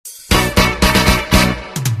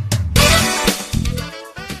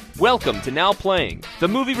Welcome to Now Playing, the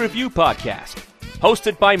movie review podcast,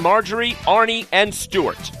 hosted by Marjorie, Arnie, and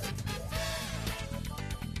Stuart.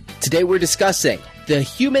 Today we're discussing The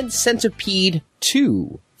Human Centipede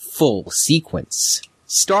 2 full sequence,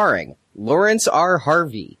 starring Lawrence R.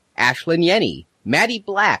 Harvey, Ashlyn Yenny, Maddie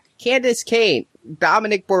Black, Candace Kane,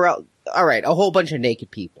 Dominic Borrell, alright, a whole bunch of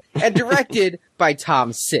naked people, and directed by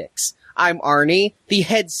Tom Six. I'm Arnie, the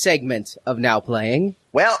head segment of Now Playing.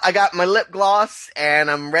 Well, I got my lip gloss,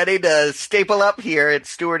 and I'm ready to staple up here at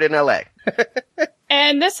Stuart in L.A.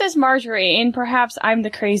 And this is Marjorie, and perhaps I'm the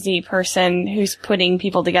crazy person who's putting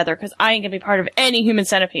people together, because I ain't gonna be part of any human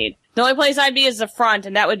centipede. The only place I'd be is the front,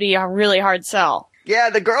 and that would be a really hard sell. Yeah,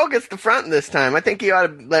 the girl gets the front this time. I think you ought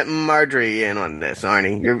to let Marjorie in on this,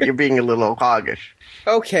 Arnie. You're being a little hoggish.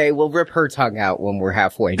 Okay, we'll rip her tongue out when we're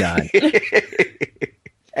halfway done.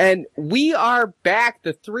 And we are back,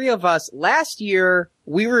 the three of us. Last year,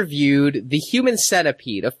 we reviewed The Human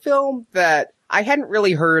Centipede, a film that I hadn't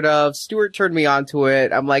really heard of. Stuart turned me onto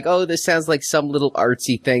it. I'm like, oh, this sounds like some little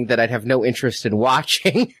artsy thing that I'd have no interest in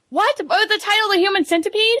watching. What? Oh, the title, The Human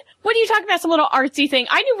Centipede? What are you talking about, some little artsy thing?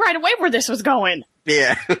 I knew right away where this was going.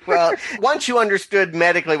 Yeah, well, once you understood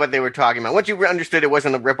medically what they were talking about, once you understood it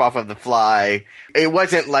wasn't a ripoff of The Fly, it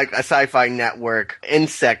wasn't like a Sci-Fi Network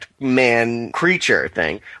insect man creature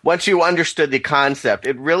thing. Once you understood the concept,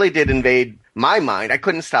 it really did invade my mind. I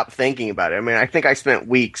couldn't stop thinking about it. I mean, I think I spent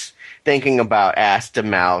weeks thinking about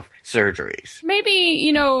ass-to-mouth surgeries.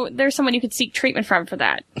 Maybe, there's someone you could seek treatment from for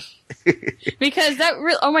that. Because that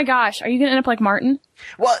oh my gosh, are you gonna end up like Martin?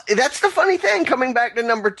 Well, that's the funny thing. Coming back to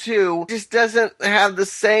number 2, just doesn't have the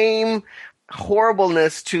same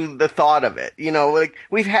horribleness to the thought of it. Like,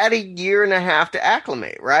 we've had a year and a half to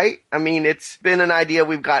acclimate, right? I mean, it's been an idea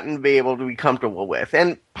we've gotten to be able to be comfortable with.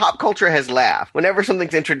 And pop culture has laughed. Whenever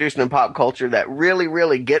something's introduced in pop culture that really,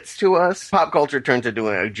 really gets to us, pop culture turns into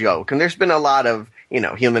a joke. And there's been a lot of,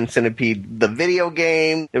 Human Centipede, the video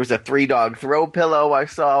game. There was a 3-dog throw pillow I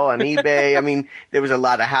saw on eBay. I mean, there was a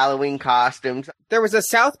lot of Halloween costumes. There was a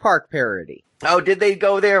South Park parody. Oh, did they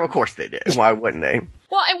go there? Of course they did. Why wouldn't they?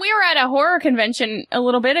 Well, and we were at a horror convention a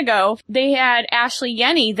little bit ago. They had Ashley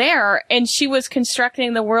Yenny there, and she was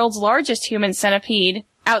constructing the world's largest human centipede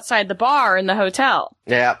outside the bar in the hotel.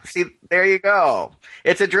 Yeah, see, there you go.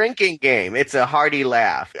 It's a drinking game. It's a hearty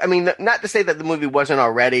laugh. I mean, not to say that the movie wasn't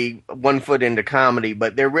already one foot into comedy,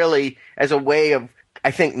 but they're really, as a way of,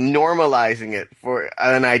 I think, normalizing it for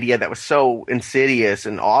an idea that was so insidious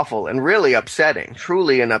and awful and really upsetting,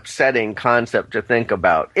 truly an upsetting concept to think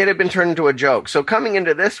about. It had been turned into a joke. So coming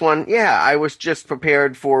into this one, yeah, I was just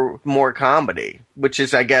prepared for more comedy, which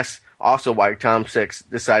is, I guess, also why Tom Six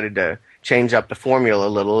decided to change up the formula a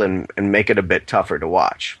little and make it a bit tougher to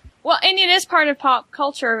watch. Well, and it is part of pop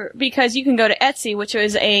culture because you can go to Etsy, which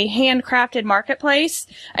is a handcrafted marketplace.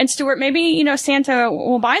 And Stuart, maybe, Santa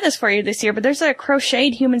will buy this for you this year, but there's a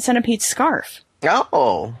crocheted human centipede scarf.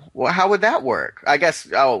 Oh, well, how would that work? I guess,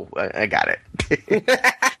 I got it.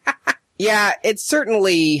 Yeah, it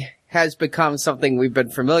certainly has become something we've been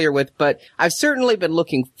familiar with, but I've certainly been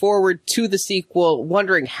looking forward to the sequel,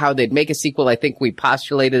 wondering how they'd make a sequel. I think we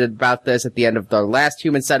postulated about this at the end of the last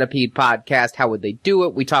Human Centipede podcast. How would they do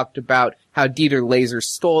it? We talked about how Dieter Laser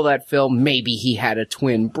stole that film. Maybe he had a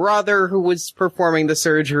twin brother who was performing the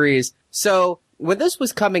surgeries. So when this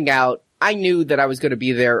was coming out, I knew that I was going to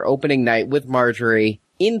be there opening night with Marjorie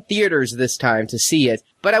in theaters this time to see it,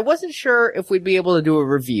 but I wasn't sure if we'd be able to do a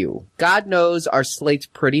review. God knows our slate's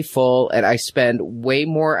pretty full, and I spend way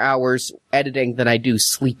more hours editing than I do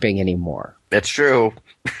sleeping anymore. That's true.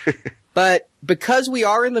 But because we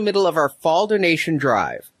are in the middle of our fall donation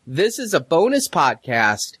drive, this is a bonus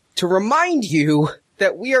podcast to remind you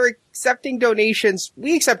that we are accepting donations.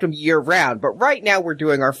 We accept them year-round, but right now we're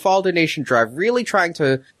doing our fall donation drive, really trying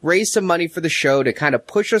to raise some money for the show to kind of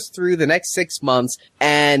push us through the next 6 months.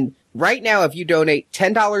 And right now, if you donate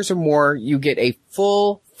 $10 or more, you get a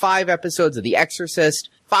full 5 episodes of The Exorcist,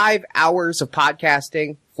 5 hours of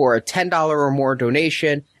podcasting for a $10 or more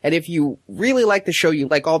donation. And if you really like the show, you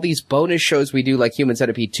like all these bonus shows we do, like Human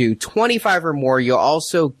Centipede 2, 25 or more, you'll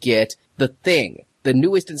also get The Thing. The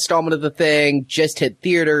newest installment of The Thing just hit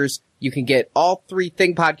theaters. You can get all 3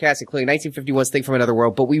 Thing podcasts, including 1951's Thing from Another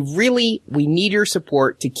World. But we need your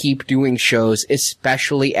support to keep doing shows,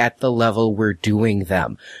 especially at the level we're doing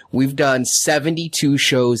them. We've done 72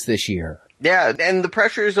 shows this year. Yeah, and the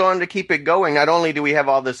pressure is on to keep it going. Not only do we have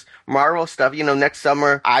all this Marvel stuff, next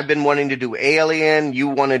summer I've been wanting to do Alien, you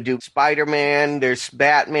want to do Spider-Man, there's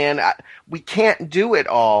Batman. we can't do it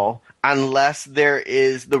all unless there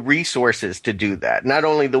is the resources to do that. Not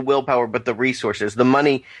only the willpower, but the resources. The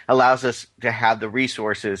money allows us to have the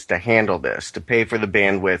resources to handle this, to pay for the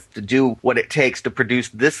bandwidth, to do what it takes to produce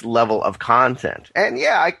this level of content. And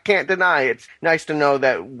yeah, I can't deny it's nice to know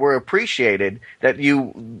that we're appreciated, that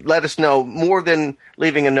you let us know more than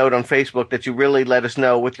leaving a note on Facebook, that you really let us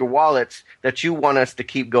know with your wallets that you want us to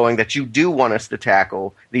keep going, that you do want us to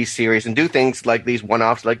tackle these series and do things like these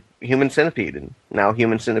one-offs like Human Centipede and now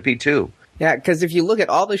Human Centipede 2. Yeah, because if you look at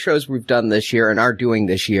all the shows we've done this year and are doing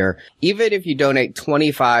this year, even if you donate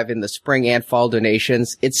 $25 in the spring and fall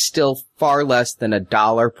donations, it's still far less than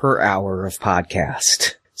 $1 per hour of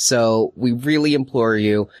podcast. So we really implore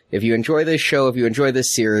you, if you enjoy this show, if you enjoy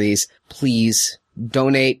this series, please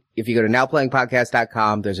donate. If you go to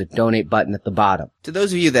nowplayingpodcast.com, there's a donate button at the bottom. To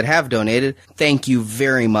those of you that have donated, thank you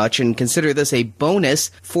very much, and consider this a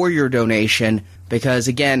bonus for your donation, because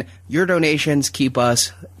again, your donations keep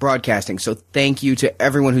us broadcasting. So thank you to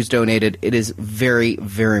everyone who's donated. It is very,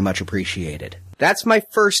 very much appreciated. That's my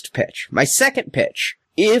first pitch. My second pitch.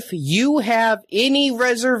 If you have any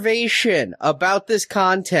reservation about this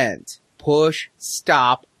content, push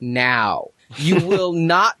stop now. You will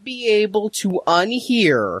not be able to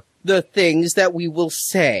unhear the things that we will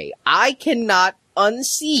say. I cannot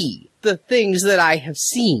unsee the things that I have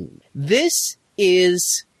seen. This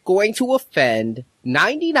is going to offend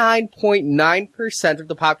 99.9% of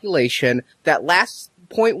the population. That last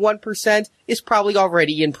 0.1% is probably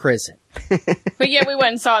already in prison. But yet we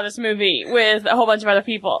went and saw this movie with a whole bunch of other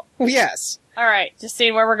people. Yes. All right, just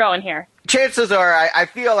seeing where we're going here. Chances are I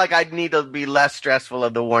feel like I'd need to be less stressful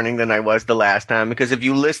of the warning than I was the last time, because if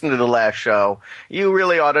you listen to the last show, you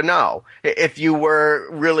really ought to know. If you were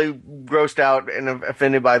really grossed out and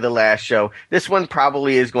offended by the last show, this one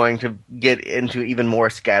probably is going to get into even more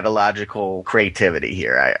scatological creativity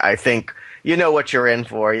here. I think you know what you're in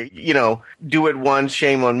for. You know, do it once,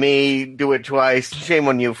 shame on me. Do it twice, shame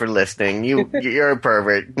on you for listening. You're a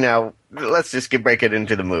pervert. Now, let's just break it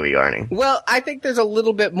into the movie, Arnie. Well, I think there's a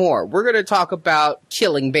little bit more. We're going to talk about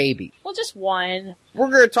killing babies. Well, just one. We're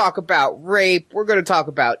going to talk about rape. We're going to talk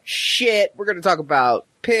about shit. We're going to talk about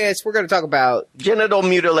piss. We're going to talk about genital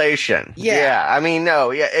mutilation. Yeah. I mean,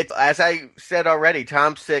 no. Yeah. It's, as I said already,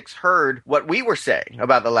 Tom Six heard what we were saying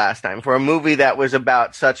about the last time. For a movie that was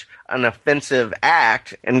about such an offensive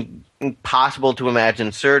act and impossible to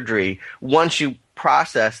imagine surgery, once you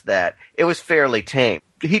process that, it was fairly tame.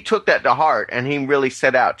 He took that to heart, and he really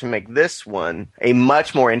set out to make this one a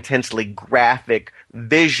much more intensely graphic,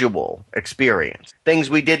 visual experience. Things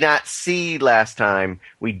we did not see last time,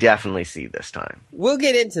 we definitely see this time. We'll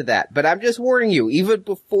get into that, but I'm just warning you, even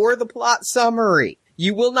before the plot summary,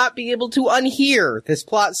 you will not be able to unhear this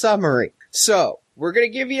plot summary. So, we're going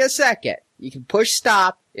to give you a second. You can push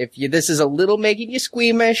stop. If this is a little making you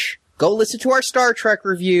squeamish, go listen to our Star Trek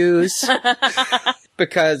reviews,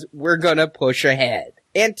 because we're going to push ahead.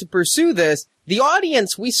 And to pursue this, the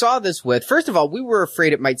audience we saw this with, first of all, we were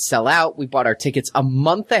afraid it might sell out. We bought our tickets a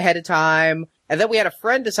month ahead of time. And then we had a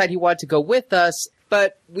friend decide he wanted to go with us.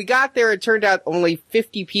 But we got there, it turned out only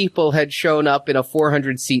 50 people had shown up in a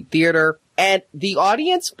 400-seat theater. And the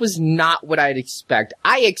audience was not what I'd expect.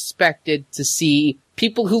 I expected to see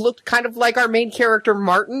people who looked kind of like our main character,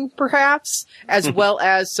 Martin, perhaps, as well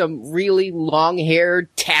as some really long-haired,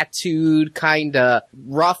 tattooed, kind of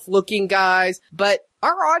rough-looking guys. But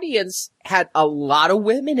our audience had a lot of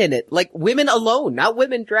women in it. Like, women alone, not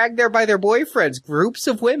women dragged there by their boyfriends. Groups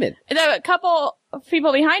of women. And a couple of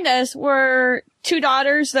people behind us were 2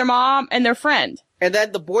 daughters, their mom, and their friend. And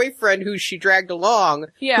then the boyfriend who she dragged along,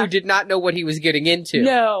 who did not know what he was getting into.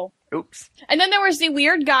 No. Oops. And then there was the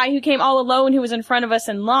weird guy who came all alone who was in front of us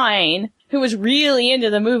in line, who was really into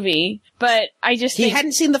the movie, but He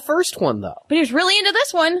hadn't seen the first one, though. But he was really into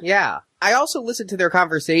this one. Yeah. I also listened to their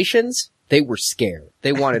conversations. They were scared.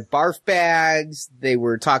 They wanted barf bags. They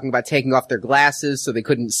were talking about taking off their glasses so they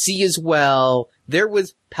couldn't see as well. There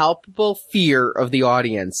was palpable fear of the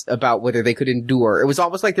audience about whether they could endure. It was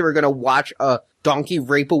almost like they were going to watch a donkey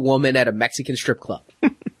rape a woman at a Mexican strip club.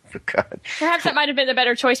 Oh, God. Perhaps that might have been the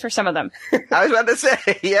better choice for some of them. I was about to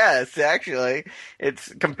say, yes, actually.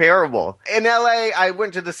 It's comparable. In LA, I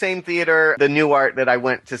went to the same theater, the New Art, that I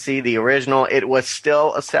went to see the original. It was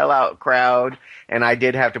still a sellout crowd, and I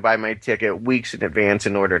did have to buy my ticket weeks in advance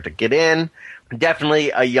in order to get in.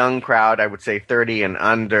 Definitely a young crowd, I would say 30 and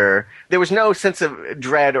under. There was no sense of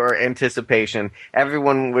dread or anticipation.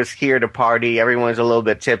 Everyone was here to party. Everyone was a little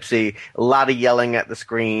bit tipsy. A lot of yelling at the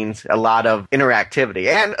screens. A lot of interactivity.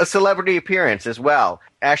 And a celebrity appearance as well.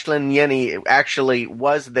 Ashlyn Yenny actually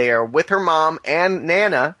was there with her mom and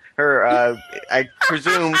Nana. Her, I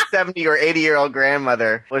presume, 70 or 80-year-old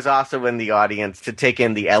grandmother was also in the audience to take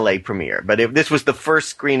in the LA premiere. But this was the first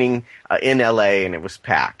screening in LA, and it was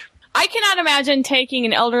packed. I cannot imagine taking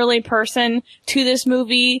an elderly person to this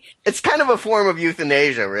movie. It's kind of a form of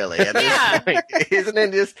euthanasia, really. Yeah. Isn't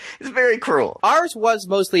it? It's very cruel. Ours was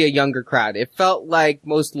mostly a younger crowd. It felt like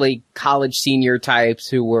mostly college senior types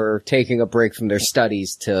who were taking a break from their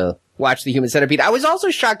studies to watch The Human Centipede. I was also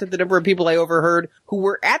shocked at the number of people I overheard who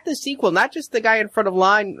were at the sequel, not just the guy in front of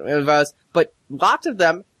line of us, but lots of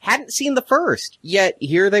them hadn't seen the first, yet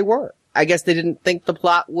here they were. I guess they didn't think the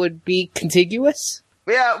plot would be contiguous.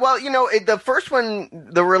 Yeah, well, the first one,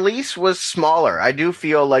 the release was smaller. I do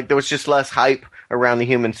feel like there was just less hype around The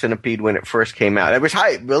Human Centipede when it first came out. There was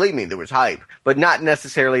hype, believe me, there was hype, but not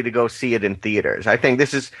necessarily to go see it in theaters. I think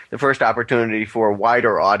this is the first opportunity for a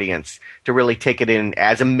wider audience to really take it in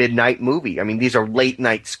as a midnight movie. I mean, these are late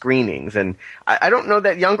night screenings, and I don't know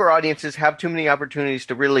that younger audiences have too many opportunities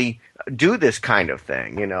to really do this kind of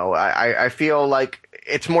thing. I feel like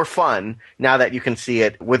it's more fun now that you can see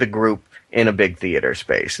it with a group in a big theater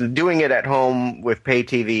space. Doing it at home with pay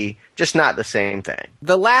TV, just not the same thing.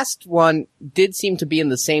 The last one did seem to be in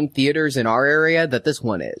the same theaters in our area that this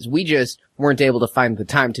one is. We just weren't able to find the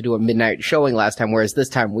time to do a midnight showing last time, whereas this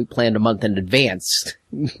time we planned a month in advance,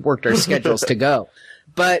 worked our schedules to go.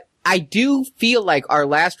 But I do feel like our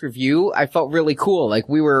last review, I felt really cool. Like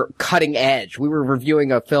we were cutting edge. We were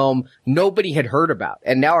reviewing a film nobody had heard about.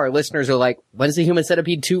 And now our listeners are like, when's the Human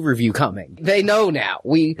Centipede 2 review coming? They know now.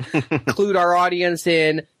 We clued our audience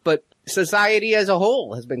in, but society as a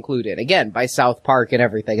whole has been clued in, again, by South Park and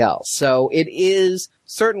everything else. So it is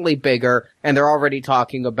certainly bigger, and they're already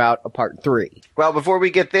talking about a part 3. Well, before we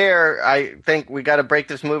get there, I think we got to break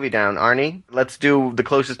this movie down. Arnie, let's do the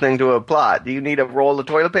closest thing to a plot. Do you need a roll of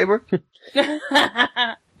toilet paper?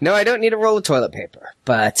 No, I don't need a roll of toilet paper,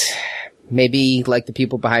 but maybe like the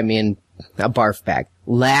people behind me in a barf bag.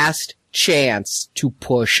 Last chance to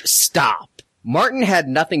push stop. Martin had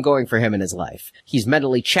nothing going for him in his life. He's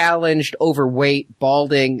mentally challenged, overweight,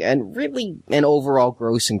 balding, and really an overall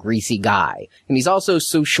gross and greasy guy. And he's also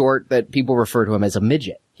so short that people refer to him as a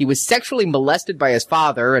midget. He was sexually molested by his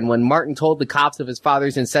father, and when Martin told the cops of his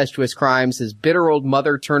father's incestuous crimes, his bitter old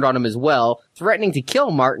mother turned on him as well, threatening to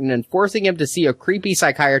kill Martin and forcing him to see a creepy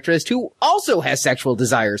psychiatrist who also has sexual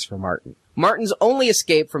desires for Martin. Martin's only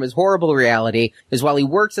escape from his horrible reality is while he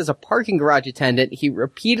works as a parking garage attendant, he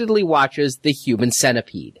repeatedly watches The Human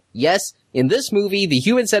Centipede. Yes, in this movie, The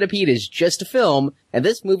Human Centipede is just a film, and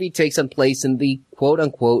this movie takes place in the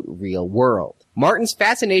quote-unquote real world. Martin's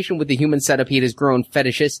fascination with the human centipede has grown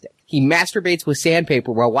fetishistic. He masturbates with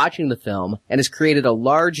sandpaper while watching the film and has created a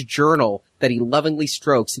large journal that he lovingly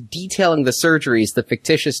strokes, detailing the surgeries the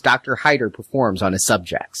fictitious Dr. Hyder performs on his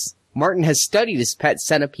subjects. Martin has studied his pet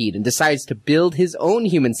centipede and decides to build his own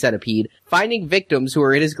human centipede, finding victims who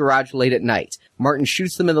are in his garage late at night. Martin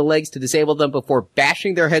shoots them in the legs to disable them before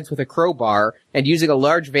bashing their heads with a crowbar, and using a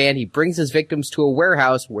large van, he brings his victims to a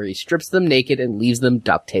warehouse where he strips them naked and leaves them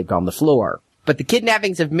duct-taped on the floor. But the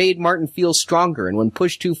kidnappings have made Martin feel stronger, and when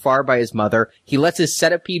pushed too far by his mother, he lets his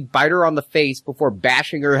centipede bite her on the face before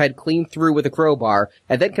bashing her head clean through with a crowbar,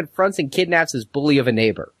 and then confronts and kidnaps his bully of a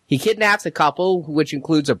neighbor. He kidnaps a couple, which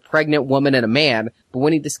includes a pregnant woman and a man, but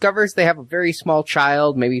when he discovers they have a very small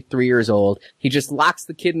child, maybe 3 years old, he just locks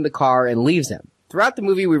the kid in the car and leaves him. Throughout the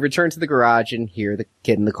movie, we return to the garage and hear the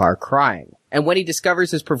kid in the car crying. And when he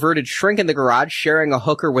discovers his perverted shrink in the garage sharing a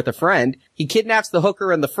hooker with a friend, he kidnaps the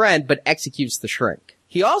hooker and the friend, but executes the shrink.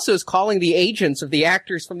 He also is calling the agents of the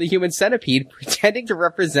actors from The Human Centipede, pretending to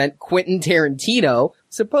represent Quentin Tarantino,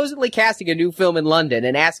 supposedly casting a new film in London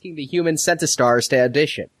and asking the Human Centistars to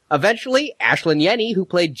audition. Eventually, Ashlyn Yenny, who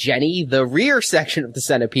played Jenny, the rear section of the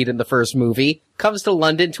centipede in the first movie, comes to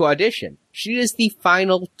London to audition. She is the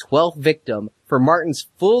final 12th victim for Martin's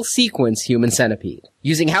full sequence Human Centipede.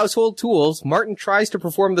 Using household tools, Martin tries to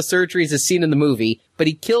perform the surgeries as seen in the movie, but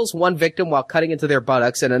he kills one victim while cutting into their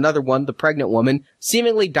buttocks, and another one, the pregnant woman,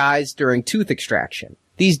 seemingly dies during tooth extraction.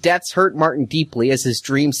 These deaths hurt Martin deeply as his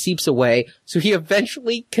dream seeps away, so he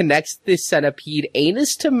eventually connects the centipede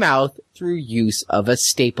anus to mouth through use of a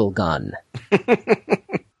staple gun.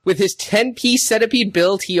 With his 10-piece centipede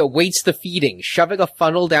build, he awaits the feeding, shoving a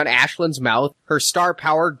funnel down Ashlyn's mouth, her star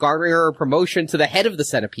power garnering her a promotion to the head of the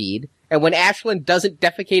centipede. And when Ashlyn doesn't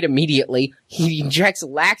defecate immediately, he injects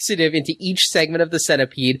laxative into each segment of the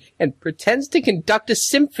centipede and pretends to conduct a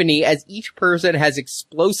symphony as each person has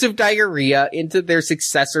explosive diarrhea into their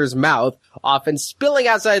successor's mouth, often spilling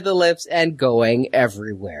outside the lips and going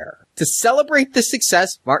everywhere. To celebrate this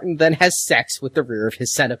success, Martin then has sex with the rear of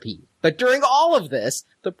his centipede. But during all of this,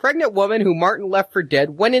 the pregnant woman who Martin left for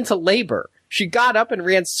dead went into labor. She got up and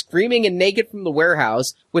ran screaming and naked from the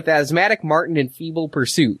warehouse with asthmatic Martin in feeble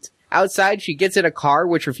pursuit. Outside, she gets in a car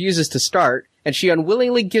which refuses to start, and she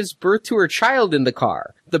unwillingly gives birth to her child in the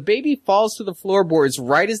car. The baby falls to the floorboards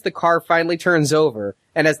right as the car finally turns over,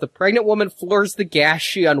 and as the pregnant woman floors the gas,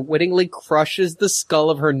 she unwittingly crushes the skull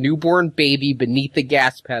of her newborn baby beneath the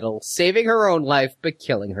gas pedal, saving her own life but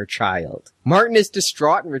killing her child. Martin is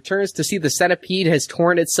distraught and returns to see the centipede has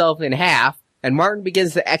torn itself in half, and Martin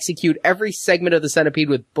begins to execute every segment of the centipede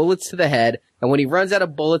with bullets to the head, and when he runs out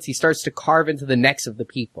of bullets, he starts to carve into the necks of the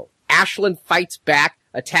people. Ashlyn fights back,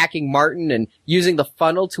 attacking Martin and using the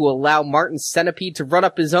funnel to allow Martin's centipede to run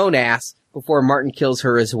up his own ass before Martin kills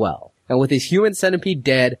her as well. And with his human centipede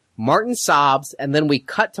dead, Martin sobs, and then we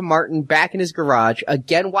cut to Martin back in his garage,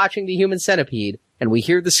 again watching the human centipede, and we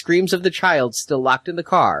hear the screams of the child still locked in the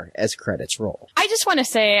car as credits roll. I just want to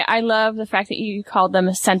say I love the fact that you called them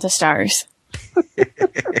Centistars.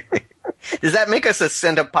 Does that make us a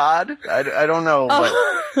centipod? I don't know.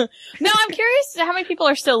 No, I'm curious how many people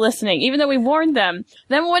are still listening, even though we warned them.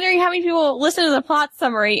 Then I'm wondering how many people listen to the plot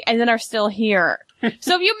summary and then are still here.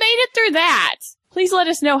 So if you made it through that, please let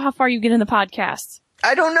us know how far you get in the podcast.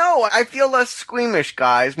 I don't know. I feel less squeamish,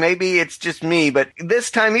 guys. Maybe it's just me, but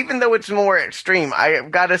this time, even though it's more extreme,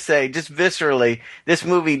 I've got to say, just viscerally, this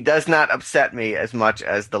movie does not upset me as much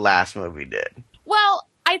as the last movie did. Well,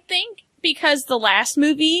 I think because the last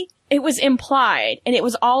movie, it was implied, and it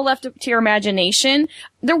was all left up to your imagination.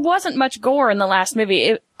 There wasn't much gore in the last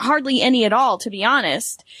movie. Hardly any at all, to be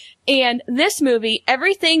honest. And this movie,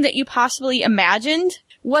 everything that you possibly imagined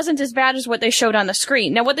wasn't as bad as what they showed on the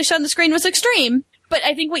screen. Now, what they showed on the screen was extreme, but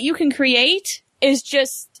I think what you can create is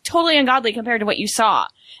just totally ungodly compared to what you saw.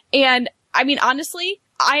 And, I mean, honestly,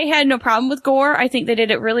 I had no problem with gore. I think they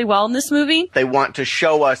did it really well in this movie. They want to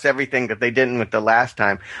show us everything that they didn't with the last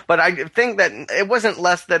time. But I think that it wasn't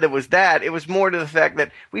less that it was that. It was more to the fact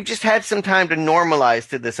that we've just had some time to normalize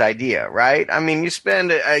to this idea, right? I mean, you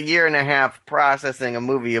spend a year and a half processing a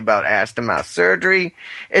movie about ass-to-mouth surgery.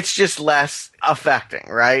 It's just less affecting,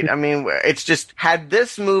 right? I mean, it's just, had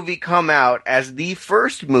this movie come out as the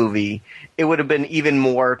first movie, it would have been even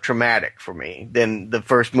more traumatic for me than the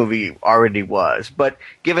first movie already was. But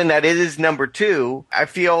given that it is number 2, I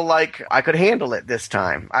feel like I could handle it this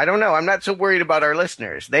time. I don't know. I'm not so worried about our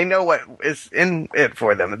listeners. They know what is in it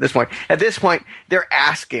for them at this point. At this point, they're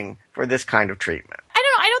asking for this kind of treatment.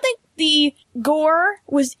 I don't think the gore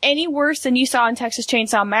was any worse than you saw in Texas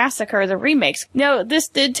Chainsaw Massacre, the remakes. No, this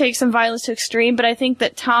did take some violence to extreme, but I think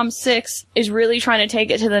that Tom Six is really trying to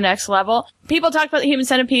take it to the next level. People talked about the human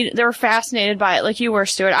centipede. They were fascinated by it, like you were,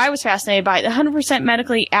 Stuart. I was fascinated by it. The 100%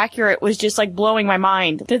 medically accurate was just like blowing my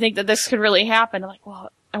mind to think that this could really happen. I'm like,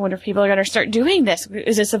 well, I wonder if people are going to start doing this.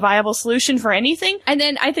 Is this a viable solution for anything? And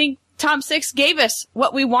then I think Tom Six gave us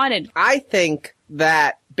what we wanted. I think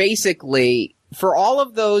that basically, for all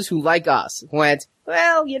of those who, like us, went,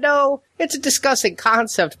 well, you know, it's a disgusting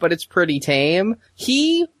concept, but it's pretty tame,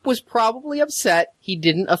 he was probably upset he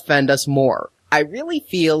didn't offend us more. I really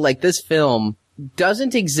feel like this film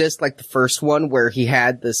doesn't exist like the first one where he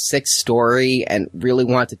had the Six story and really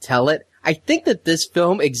wanted to tell it. I think that this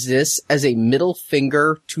film exists as a middle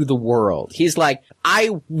finger to the world. He's like,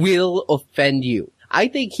 I will offend you. I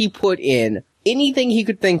think he put in anything he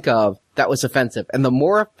could think of that was offensive. And the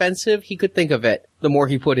more offensive he could think of it, the more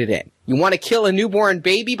he put it in. You want to kill a newborn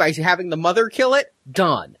baby by having the mother kill it?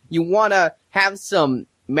 Done. You want to have some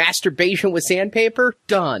masturbation with sandpaper?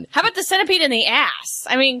 Done. How about the centipede in the ass?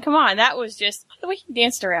 I mean, come on. That was just the way he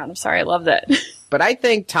danced around. I'm sorry. I love that. But I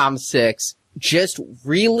think Tom Six just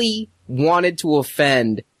really wanted to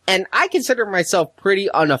offend. And I consider myself pretty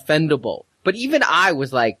unoffendable. But even I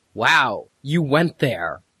was like, wow, you went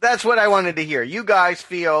there. That's what I wanted to hear. You guys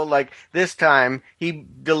feel like this time he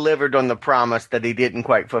delivered on the promise that he didn't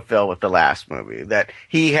quite fulfill with the last movie, that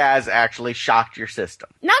he has actually shocked your system.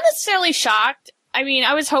 Not necessarily shocked. I mean,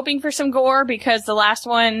 I was hoping for some gore because the last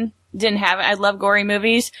one didn't have it. I love gory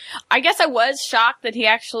movies. I guess I was shocked that he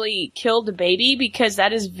actually killed a baby because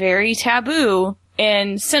that is very taboo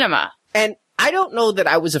in cinema. And I don't know that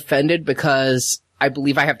I was offended because I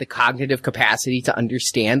believe I have the cognitive capacity to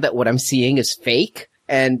understand that what I'm seeing is fake.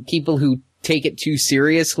 And people who take it too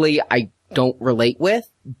seriously, I don't relate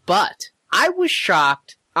with. But I was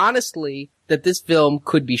shocked, honestly, that this film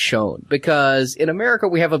could be shown, because in America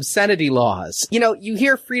we have obscenity laws. You know, you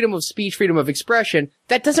hear freedom of speech, freedom of expression.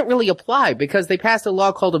 That doesn't really apply because they passed a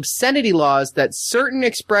law called obscenity laws that certain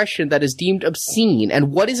expression that is deemed obscene.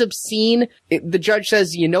 And what is obscene? The judge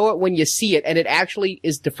says you know it when you see it, and it actually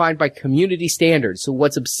is defined by community standards. So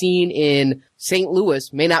what's obscene in St.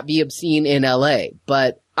 Louis may not be obscene in LA.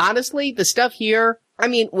 But honestly, the stuff here, I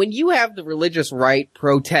mean, when you have the religious right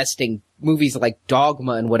protesting movies like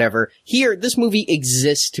Dogma and whatever, here, this movie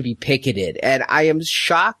exists to be picketed. And I am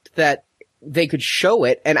shocked that they could show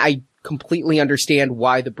it, and I completely understand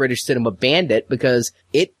why the British cinema banned it, because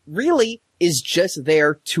it really is just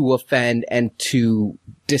there to offend and to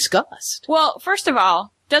disgust. Well, first of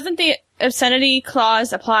all, doesn't the obscenity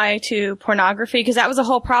clause apply to pornography? Because that was the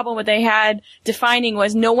whole problem what they had defining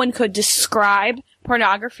was no one could describe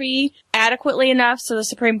pornography adequately enough so the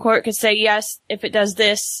Supreme Court could say, yes, if it does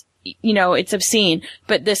this, you know, it's obscene,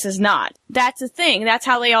 but this is not. That's the thing. That's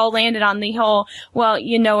how they all landed on the whole, well,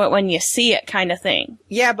 you know it when you see it kind of thing.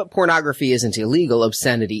 Yeah, but pornography isn't illegal.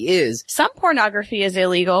 Obscenity is. Some pornography is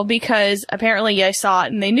illegal because apparently they saw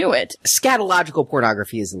it and they knew it. Scatological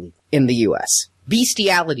pornography is illegal in the U.S.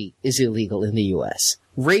 Bestiality is illegal in the U.S.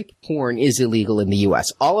 Rape porn is illegal in the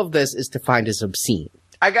U.S. All of this is defined as obscene.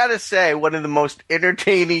 I gotta say, one of the most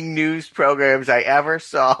entertaining news programs I ever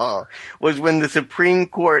saw was when the Supreme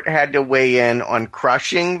Court had to weigh in on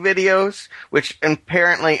crushing videos, which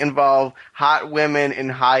apparently involve hot women in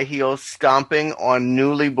high heels stomping on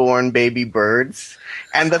newly born baby birds.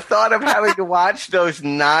 And the thought of having to watch those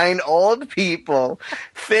 9 old people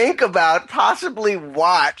think about, possibly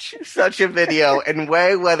watch such a video and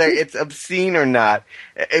weigh whether it's obscene or not,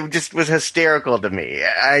 it just was hysterical to me.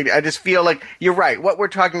 I just feel like you're right. What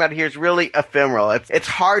we're talking about here is really ephemeral. It's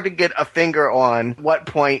hard to get a finger on what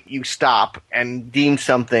point you stop and deem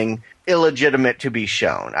something illegitimate to be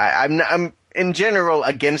shown. I'm in general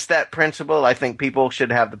against that principle. I think people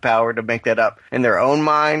should have the power to make that up in their own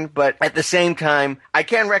mind. But at the same time, I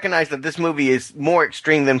can recognize that this movie is more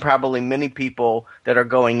extreme than probably many people that are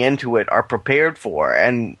going into it are prepared for.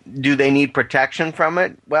 And do they need protection from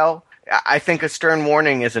it? Well, I think a stern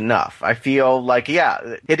warning is enough. I feel like,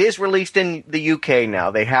 yeah, it is released in the UK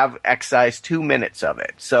now. They have excised 2 minutes of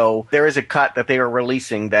it. So there is a cut that they are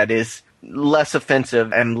releasing that is less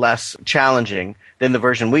offensive and less challenging than the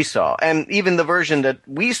version we saw. And even the version that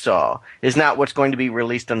we saw is not what's going to be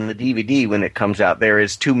released on the DVD when it comes out. There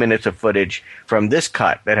is 2 minutes of footage from this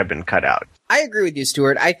cut that have been cut out. I agree with you,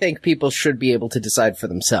 Stuart. I think people should be able to decide for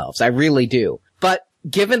themselves. I really do. But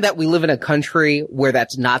given that we live in a country where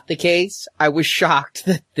that's not the case, I was shocked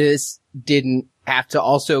that this didn't have to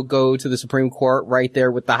also go to the Supreme Court right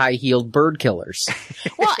there with the high-heeled bird killers.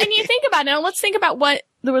 Well, and you think about it, let's think about what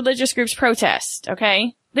the religious groups protest,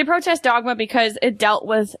 okay? They protest Dogma because it dealt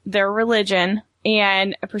with their religion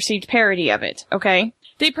and a perceived parody of it, okay?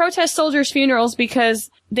 They protest soldiers' funerals because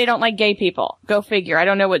they don't like gay people. Go figure. I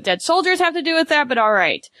don't know what dead soldiers have to do with that, but all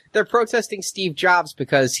right. They're protesting Steve Jobs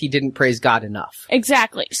because he didn't praise God enough.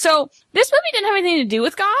 Exactly. So this movie didn't have anything to do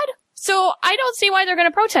with God, so I don't see why they're going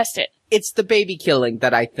to protest it. It's the baby killing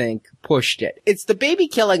that I think pushed it. It's the baby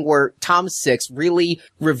killing where Tom Six really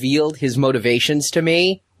revealed his motivations to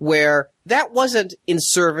me, where that wasn't in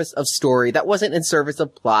service of story. That wasn't in service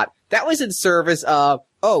of plot. That was in service of,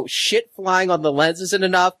 oh, shit flying on the lens isn't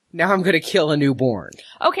enough. Now I'm going to kill a newborn.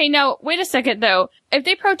 Okay, now, wait a second, though. If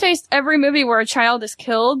they protest every movie where a child is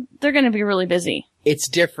killed, they're going to be really busy. It's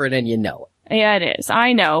different and you know it. Yeah, it is.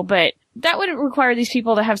 I know, but that wouldn't require these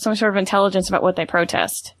people to have some sort of intelligence about what they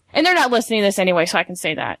protest. And they're not listening to this anyway, so I can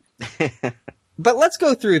say that. But let's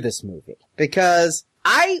go through this movie, because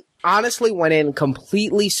I honestly went in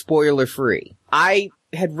completely spoiler-free. I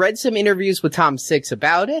had read some interviews with Tom Six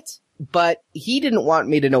about it, but he didn't want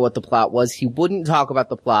me to know what the plot was. He wouldn't talk about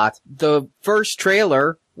the plot. The first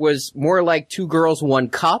trailer was more like Two Girls, One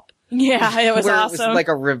Cup. Yeah, it was where awesome. It was like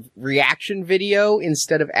a reaction video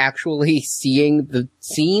instead of actually seeing the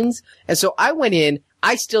scenes. And so I went in,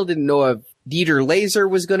 I still didn't know if Dieter Laser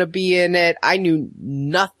was going to be in it. I knew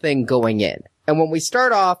nothing going in. And when we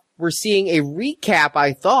start off, we're seeing a recap,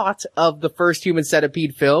 I thought, of the first Human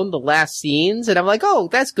Centipede film, the last scenes. And I'm like, oh,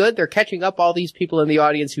 that's good. They're catching up all these people in the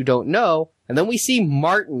audience who don't know. And then we see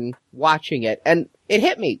Martin watching it. And it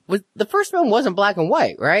hit me. The first film wasn't black and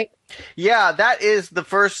white, right? Yeah, that is the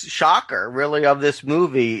first shocker, really, of this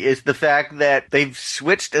movie, is the fact that they've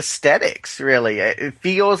switched aesthetics, really. It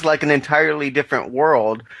feels like an entirely different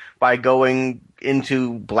world by going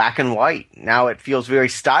into black and white. Now it feels very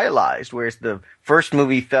stylized, whereas the first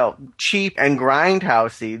movie felt cheap and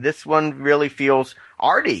grindhousey. This one really feels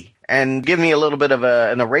arty and give me a little bit of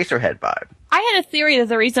an Eraserhead vibe. I had a theory that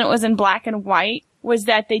the reason it was in black and white was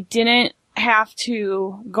that they didn't have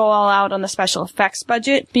to go all out on the special effects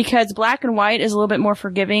budget, because black and white is a little bit more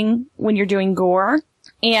forgiving when you're doing gore.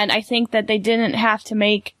 And I think that they didn't have to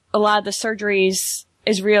make a lot of the surgeries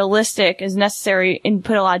as realistic as necessary and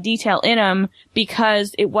put a lot of detail in them,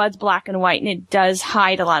 because it was black and white and it does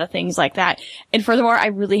hide a lot of things like that. And furthermore, I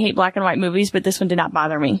really hate black and white movies, but this one did not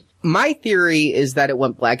bother me. My theory is that it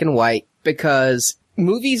went black and white because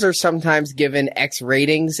movies are sometimes given X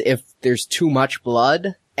ratings if there's too much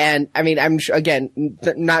blood. And, I mean, I'm, again,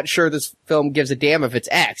 not sure this film gives a damn if it's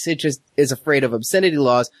X. It just is afraid of obscenity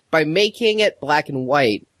laws. By making it black and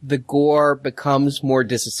white, the gore becomes more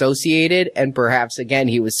disassociated, and perhaps, again,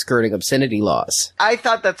 he was skirting obscenity laws. I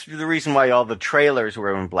thought that's the reason why all the trailers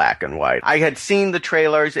were in black and white. I had seen the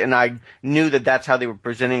trailers, and I knew that that's how they were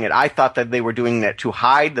presenting it. I thought that they were doing that to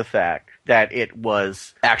hide the fact that it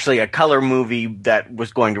was actually a color movie that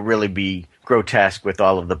was going to really be grotesque with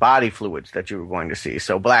all of the body fluids that you were going to see.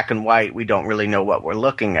 So black and white, we don't really know what we're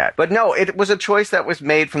looking at. But no, it was a choice that was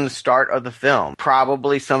made from the start of the film.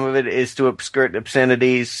 Probably some of it is to skirt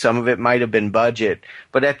obscenities, some of it might have been budget,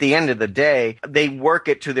 but at the end of the day, they work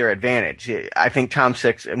it to their advantage. I think Tom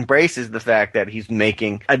Six embraces the fact that he's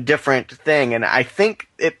making a different thing, and I think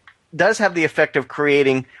it does have the effect of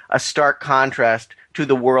creating a stark contrast to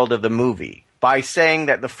the world of the movie. By saying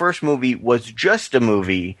that the first movie was just a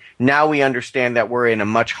movie, now we understand that we're in a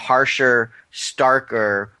much harsher,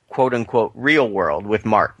 starker, quote-unquote, real world with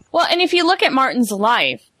Martin. Well, and if you look at Martin's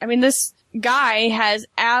life, I mean, this guy has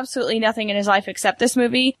absolutely nothing in his life except this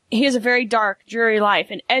movie. He has a very dark, dreary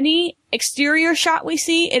life. In any exterior shot we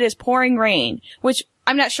see, it is pouring rain, which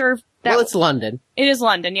I'm not sure if that... Well, it's London. It is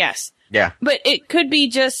London, yes. Yeah. But it could be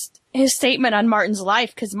just his statement on Martin's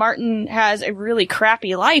life, because Martin has a really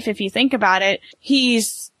crappy life if you think about it.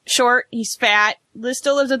 He's short, he's fat,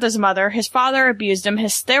 still lives with his mother, his father abused him,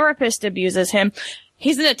 his therapist abuses him,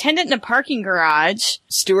 he's an attendant in a parking garage.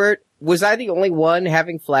 Stuart, was I the only one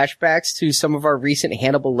having flashbacks to some of our recent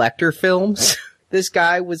Hannibal Lecter films? This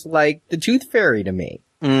guy was like the Tooth Fairy to me.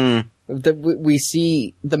 We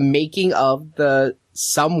see the making of the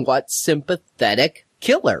somewhat sympathetic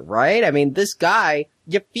killer, right? I mean, this guy,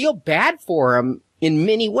 you feel bad for him in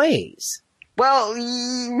many ways. Well,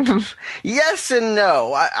 yes and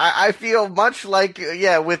no. I feel much like,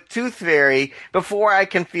 with Tooth Fairy, before I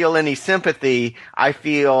can feel any sympathy, I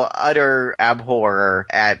feel utter abhorror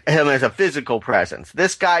at him as a physical presence.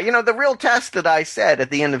 This guy, the real test that I said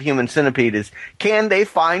at the end of Human Centipede is, can they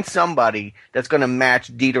find somebody that's going to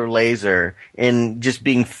match Dieter Laser in just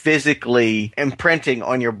being physically imprinting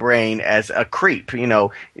on your brain as a creep?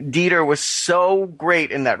 Dieter was so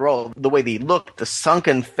great in that role. The way he looked, the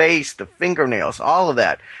sunken face, the fingernails, all of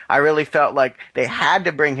that. I really felt like they had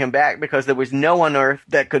to bring him back because there was no one on earth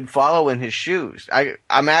that could follow in his shoes.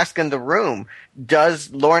 I'm asking the room,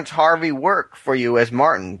 does Lawrence Harvey work for you as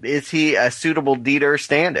Martin? Is he a suitable Dieter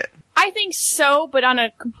stand-in? I think so, but on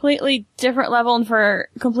a completely different level and for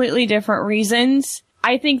completely different reasons.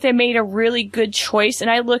 I think they made a really good choice, and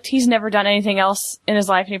I looked, he's never done anything else in his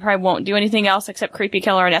life, and he probably won't do anything else except Creepy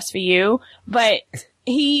Killer and SVU, but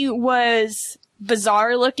he was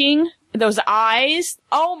bizarre looking. Those eyes,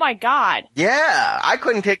 oh my God. Yeah, I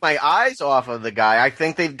couldn't take my eyes off of the guy. I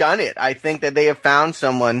think they've done it. I think that they have found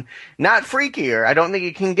someone not freakier. I don't think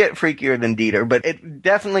you can get freakier than Dieter, but it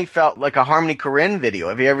definitely felt like a Harmony Korine video.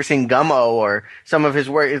 Have you ever seen Gummo or some of his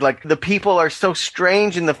work? It's like the people are so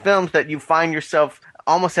strange in the films that you find yourself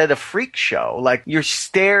almost at a freak show. Like you're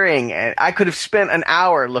staring at, I could have spent an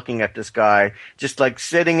hour looking at this guy, just like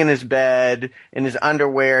sitting in his bed, in his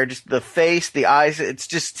underwear, just the face, the eyes, it's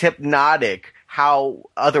just hypnotic how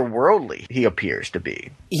otherworldly he appears to be.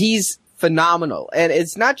 He's phenomenal. And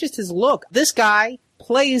it's not just his look. This guy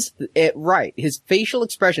plays it right. His facial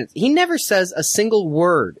expressions. He never says a single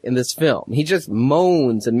word in this film. He just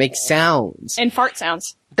moans and makes sounds. And fart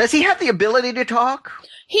sounds. Does he have the ability to talk?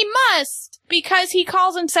 He must, because he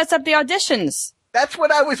calls and sets up the auditions. That's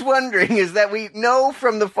what I was wondering, is that we know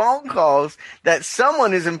from the phone calls that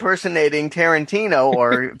someone is impersonating Tarantino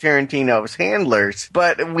or Tarantino's handlers,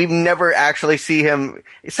 but we never actually see him.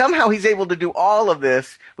 Somehow he's able to do all of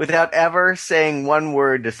this without ever saying one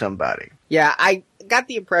word to somebody. Yeah, I got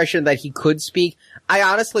the impression that he could speak. I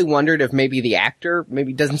honestly wondered if maybe the actor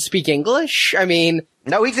maybe doesn't speak English. I mean,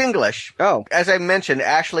 No, he's English. Oh. As I mentioned,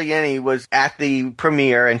 Ashley Yenny was at the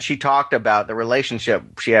premiere, and she talked about the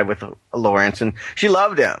relationship she had with Lawrence, and she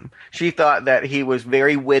loved him. She thought that he was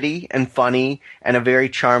very witty and funny and a very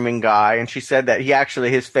charming guy, and she said that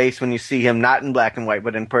his face, when you see him, not in black and white,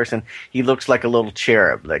 but in person, he looks like a little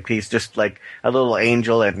cherub. Like, he's just like a little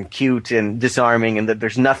angel and cute and disarming, and that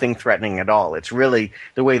there's nothing threatening at all. It's really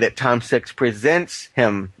the way that Tom Six presents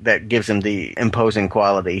him that gives him the imposing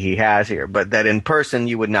quality he has here, but that in person,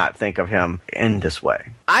 you would not think of him in this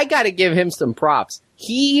way. I gotta give him some props.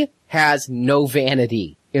 He has no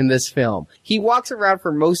vanity in this film. He walks around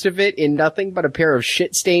for most of it in nothing but a pair of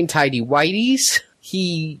shit-stained tidy whities.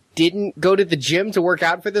 He didn't go to the gym to work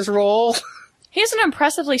out for this role. He has an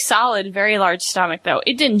impressively solid, very large stomach, though.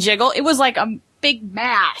 It didn't jiggle. It was like a big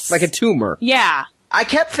mass. Like a tumor. Yeah. I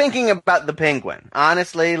kept thinking about the Penguin.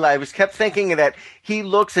 Honestly, I kept thinking that he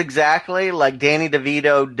looks exactly like Danny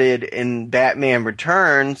DeVito did in Batman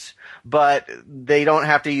Returns, but they don't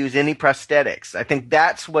have to use any prosthetics. I think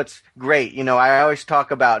that's what's great. You know, I always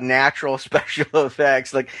talk about natural special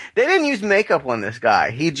effects. Like, they didn't use makeup on this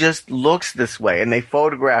guy. He just looks this way, and they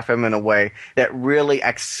photograph him in a way that really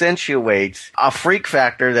accentuates a freak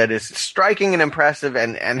factor that is striking and impressive,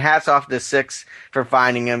 and hats off to Six for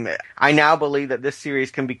finding him. I now believe that this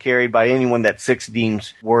series can be carried by anyone that Six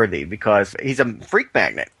deems worthy, because he's a freak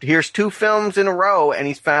magnet. Here's 2 films in a row, and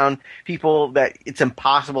he's found people that it's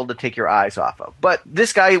impossible to take your eyes off of. But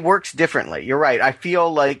this guy works differently. You're right. I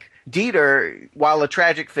feel like Dieter, while a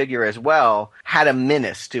tragic figure as well, had a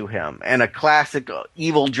menace to him and a classic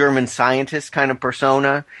evil German scientist kind of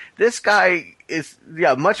persona. This guy is,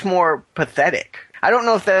 much more pathetic. I don't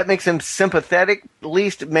know if that makes him sympathetic, at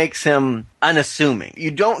least it makes him unassuming.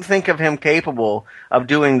 You don't think of him capable of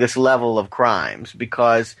doing this level of crimes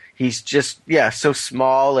because he's just, so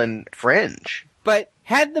small and fringe. But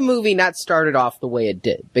had the movie not started off the way it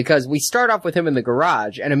did, because we start off with him in the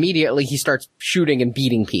garage and immediately he starts shooting and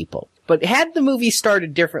beating people. But had the movie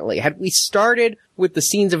started differently, had we started with the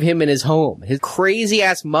scenes of him in his home, his crazy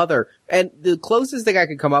ass mother, and the closest thing I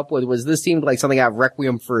could come up with was this seemed like something out of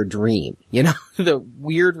Requiem for a Dream. You know, the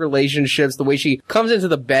weird relationships, the way she comes into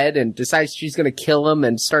the bed and decides she's gonna kill him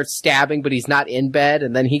and starts stabbing, but he's not in bed,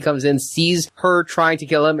 and then he comes in, sees her trying to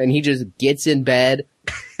kill him, and he just gets in bed.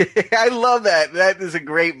 I love that. That is a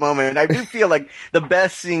great moment. I do feel like the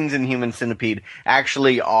best scenes in Human Centipede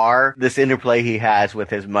actually are this interplay he has with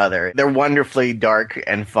his mother. They're wonderfully dark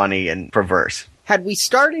and funny and perverse. Had we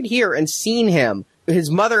started here and seen him, his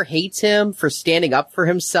mother hates him for standing up for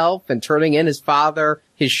himself and turning in his father.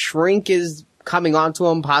 His shrink is coming onto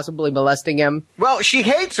him, possibly molesting him. Well, she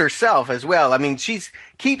hates herself as well. I mean,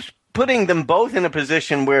 keeps putting them both in a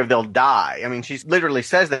position where they'll die. I mean, she literally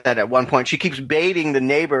says that at one point. She keeps baiting the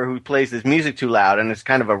neighbor who plays his music too loud and is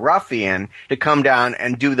kind of a ruffian to come down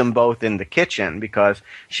and do them both in the kitchen because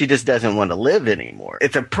she just doesn't want to live anymore.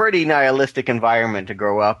 It's a pretty nihilistic environment to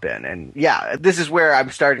grow up in. And this is where I'm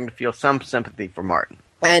starting to feel some sympathy for Martin.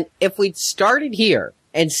 And if we'd started here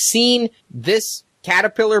and seen this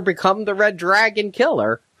caterpillar become the Red Dragon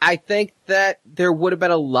killer, I think that there would have been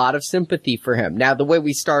a lot of sympathy for him. Now, the way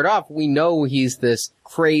we start off, we know he's this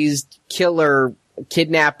crazed killer,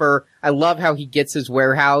 kidnapper. I love how he gets his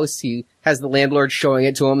warehouse. He has the landlord showing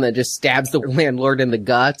it to him, that just stabs the landlord in the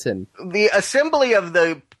gut. And the assembly of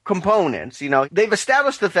the components, they've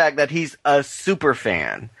established the fact that he's a super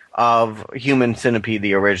fan of Human Centipede,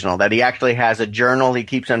 the original, that he actually has a journal he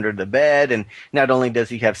keeps under the bed, and not only does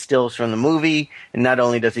he have stills from the movie, and not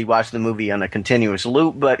only does he watch the movie on a continuous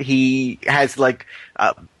loop, but he has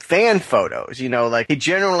fan photos, he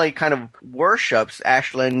generally kind of worships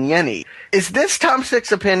Ashlyn Yenny. Is this Tom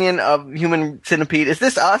Six's opinion of Human Centipede? Is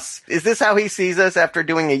this us? Is this how he sees us after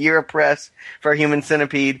doing a year of press for Human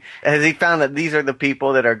Centipede? Has he found that these are the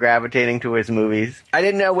people that are gravitating to his movies? I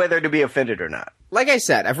didn't know whether to be offended or not. Like I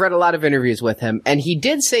said, I've read a lot of interviews with him, and he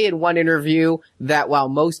did say in one interview that while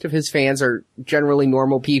most of his fans are generally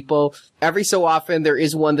normal people, every so often there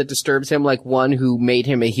is one that disturbs him, like one who made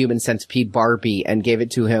him a Human Centipede Barbie and gave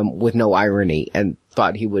it to him with no irony and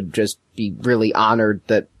thought he would just be really honored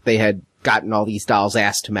that they had gotten all these dolls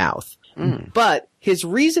ass to mouth. But his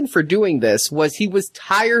reason for doing this was he was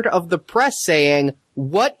tired of the press saying,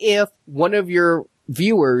 what if one of your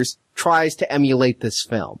viewers tries to emulate this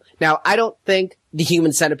film? Now, I don't think The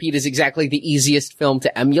Human Centipede is exactly the easiest film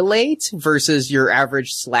to emulate versus your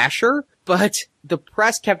average slasher, but the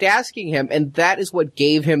press kept asking him, and that is what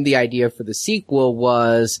gave him the idea for the sequel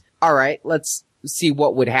was, all right, let's see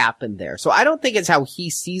what would happen there. So I don't think it's how he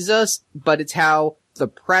sees us, but it's how the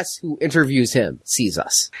press who interviews him sees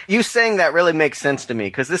us. You saying that really makes sense to me,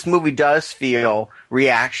 because this movie does feel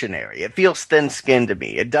reactionary. It feels thin-skinned to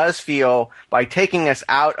me. It does feel, by taking us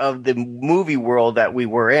out of the movie world that we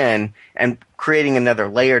were in and creating another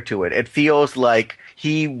layer to it, it feels like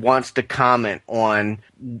he wants to comment on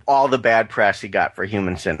all the bad press he got for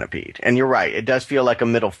Human Centipede. And you're right, it does feel like a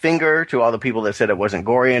middle finger to all the people that said it wasn't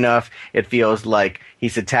gory enough. It feels like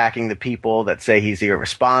he's attacking the people that say he's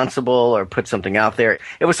irresponsible or put something out there.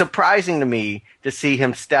 It was surprising to me to see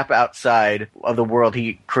him step outside of the world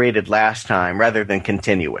he created last time rather than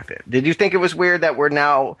continue with it. Did you think it was weird that we're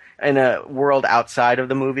now in a world outside of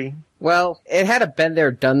the movie? Well, it had a been there,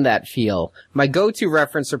 done that feel. My go-to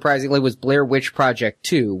reference, surprisingly, was Blair Witch Project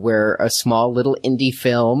 2, where a small little indie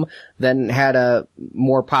film then had a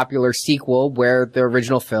more popular sequel where the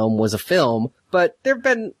original film was a film. But there have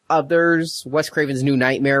been others. Wes Craven's New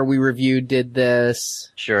Nightmare we reviewed did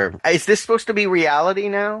this. Sure. Is this supposed to be reality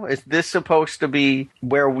now? Is this supposed to be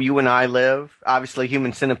where you and I live? Obviously,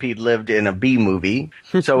 Human Centipede lived in a B movie.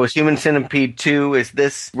 So is Human Centipede 2, is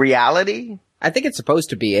this reality? I think it's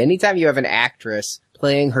supposed to be. Anytime you have an actress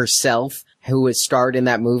playing herself who is starred in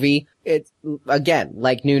that movie, it's, again,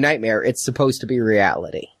 like New Nightmare, it's supposed to be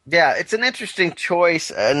reality. Yeah, it's an interesting choice,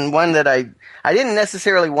 and one that I didn't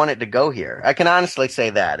necessarily want it to go here. I can honestly say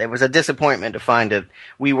that. It was a disappointment to find that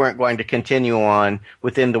we weren't going to continue on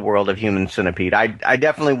within the world of Human Centipede. I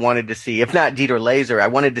definitely wanted to see, if not Dieter Laser, I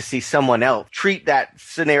wanted to see someone else treat that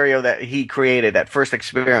scenario that he created, that first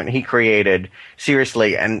experiment he created,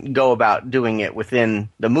 seriously, and go about doing it within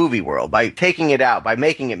the movie world. By taking it out, by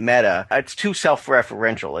making it meta, it's too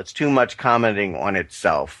self-referential. It's too much commenting on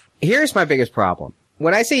itself. Here's my biggest problem.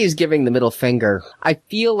 When I say he's giving the middle finger, I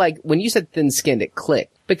feel like when you said thin-skinned, it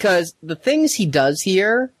clicked. Because the things he does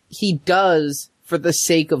here, he does for the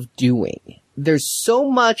sake of doing. There's so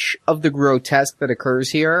much of the grotesque that occurs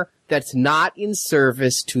here that's not in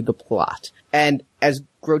service to the plot. And as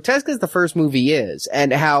grotesque as the first movie is,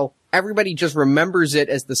 and how everybody just remembers it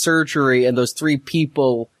as the surgery and those three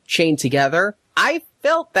people chained together, I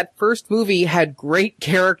felt that first movie had great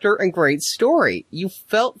character and great story. You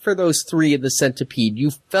felt for those three in the Centipede. You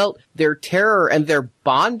felt their terror and their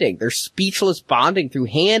bonding, their speechless bonding through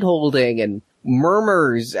hand-holding and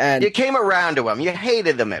murmurs, and you came around to them. You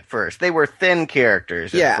hated them at first. They were thin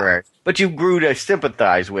characters at first. But you grew to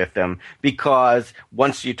sympathize with them because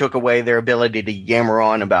once you took away their ability to yammer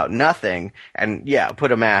on about nothing and,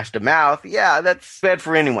 put a mask to mouth, that's bad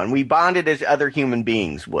for anyone. We bonded as other human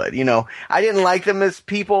beings would. You know, I didn't like them as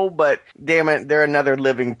people, but damn it, they're another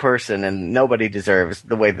living person and nobody deserves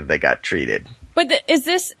the way that they got treated. But is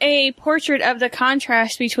this a portrait of the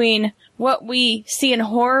contrast between what we see in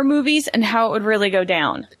horror movies and how it would really go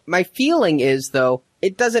down? My feeling is, though,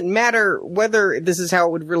 it doesn't matter whether this is how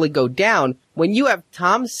it would really go down. When you have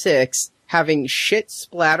Tom Six having shit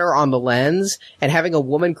splatter on the lens and having a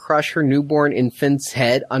woman crush her newborn infant's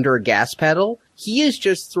head under a gas pedal, he is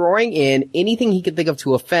just throwing in anything he can think of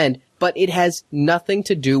to offend, but it has nothing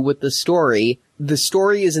to do with the story. The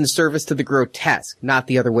story is in service to the grotesque, not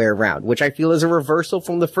the other way around, which I feel is a reversal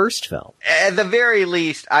from the first film. At the very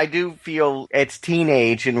least, I do feel it's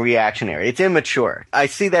teenage and reactionary. It's immature. I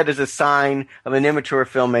see that as a sign of an immature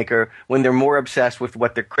filmmaker when they're more obsessed with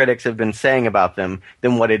what their critics have been saying about them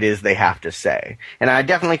than what it is they have to say. And I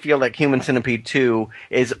definitely feel like Human Centipede 2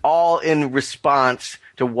 is all in response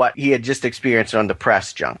to what he had just experienced on the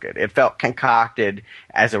press junket. It felt concocted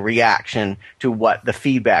as a reaction to what the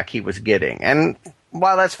feedback he was getting. And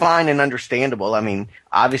while that's fine and understandable, I mean,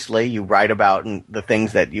 obviously you write about the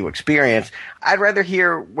things that you experience. I'd rather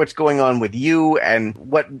hear what's going on with you and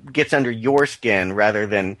what gets under your skin rather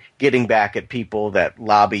than getting back at people that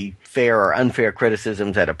lobby fair or unfair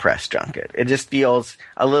criticisms at a press junket. It just feels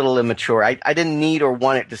a little immature. I didn't need or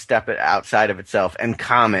want it to step it outside of itself and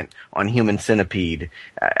comment on Human Centipede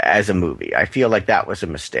as a movie. I feel like that was a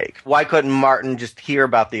mistake. Why couldn't Martin just hear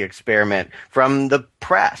about the experiment from the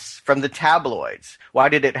press, from the tabloids? Why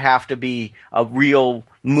did it have to be a real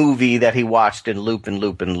movie that he watched in loop and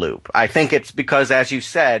loop and loop? I think it's because, as you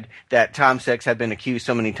said, that Tom Six had been accused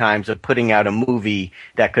so many times of putting out a movie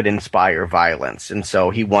that could inspire violence. And so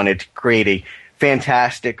he wanted to create a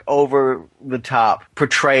fantastic, over-the-top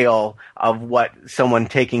portrayal of what someone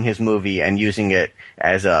taking his movie and using it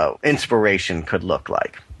as a inspiration could look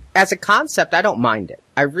like. As a concept, I don't mind it.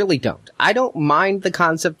 I really don't. I don't mind the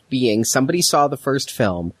concept being somebody saw the first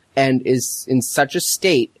film and is in such a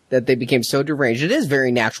state that they became so deranged. It is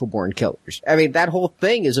very natural-born killers. I mean, that whole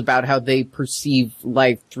thing is about how they perceive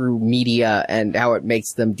life through media and how it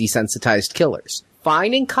makes them desensitized killers.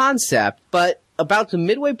 Fine in concept, but about the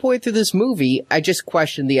midway point through this movie, I just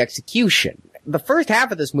question the execution. The first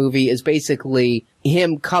half of this movie is basically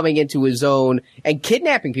him coming into his own and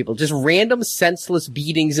kidnapping people, just random senseless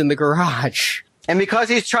beatings in the garage. And because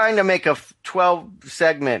he's trying to make a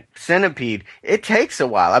 12-segment centipede, it takes a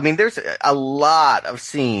while. I mean, there's a lot of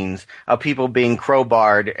scenes of people being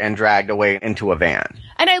crowbarred and dragged away into a van.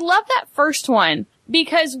 And I love that first one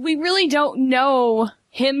because we really don't know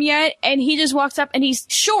him yet, and he just walks up and he's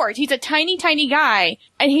short. He's a tiny, tiny guy,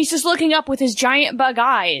 and he's just looking up with his giant bug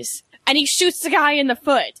eyes. And he shoots the guy in the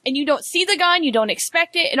foot. And you don't see the gun, you don't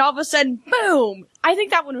expect it, and all of a sudden, boom! I think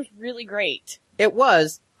that one was really great. It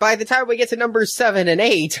was. By the time we get to numbers 7 and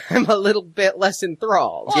 8, I'm a little bit less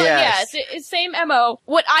enthralled. Well, Yes. it's same MO.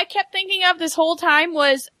 What I kept thinking of this whole time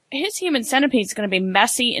was his human centipede is going to be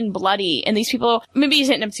messy and bloody, and these people, maybe he's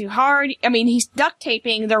hitting them too hard. I mean, he's duct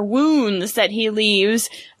taping their wounds that he leaves.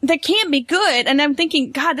 That can't be good. And I'm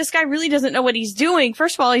thinking, God, this guy really doesn't know what he's doing.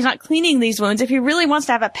 First of all, he's not cleaning these wounds. If he really wants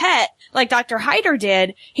to have a pet, like Dr. Hyder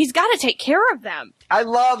did, he's got to take care of them. I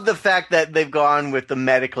love the fact that they've gone with the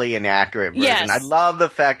medically inaccurate version. Yes. I love the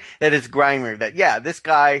fact that it's Grindr, that, yeah, this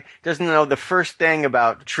guy doesn't know the first thing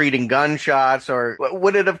about treating gunshots, or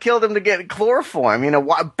would it have killed him to get chloroform? You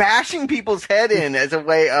know, bashing people's head in as a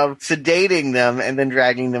way of sedating them and then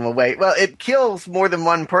dragging them away. Well, it kills more than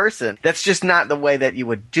one person. That's just not the way that you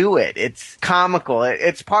would do it. It's comical.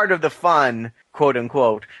 It's part of the fun, quote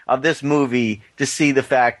unquote, of this movie to see the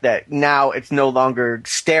fact that now it's no longer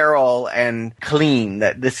sterile and clean,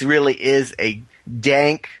 that this really is a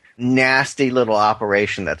dank, nasty little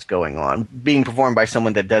operation that's going on, being performed by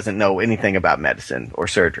someone that doesn't know anything about medicine or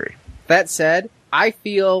surgery. That said, I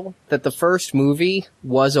feel that the first movie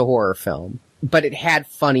was a horror film, but it had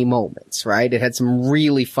funny moments, right? It had some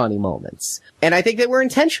really funny moments. And I think they were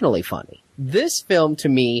intentionally funny. This film, to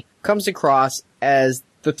me, comes across as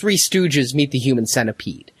the Three Stooges meet the Human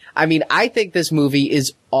Centipede. I mean, I think this movie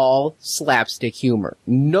is all slapstick humor.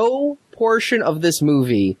 No portion of this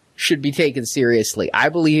movie should be taken seriously. I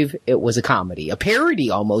believe it was a comedy, a parody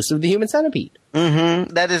almost of the Human Centipede.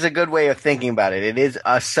 Mm-hmm. That is a good way of thinking about it. It is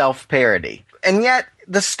a self-parody. And yet,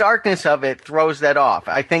 the starkness of it throws that off.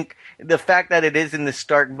 I think the fact that it is in the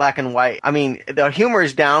stark black and white, I mean, the humor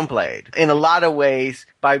is downplayed in a lot of ways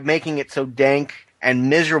by making it so dank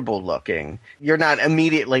and miserable looking. You're not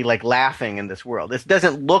immediately like laughing in this world. This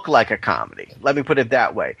doesn't look like a comedy. Let me put it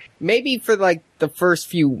that way. Maybe for like the first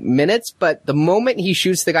few minutes, but the moment he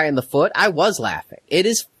shoots the guy in the foot, I was laughing. It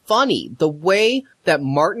is funny. The way that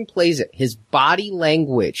Martin plays it, his body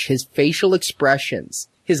language, his facial expressions,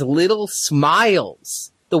 his little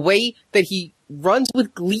smiles, the way that he runs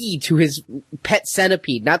with glee to his pet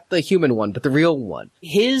centipede, not the human one, but the real one.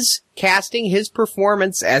 His casting, his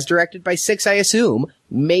performance, as directed by Six, I assume,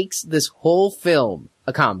 makes this whole film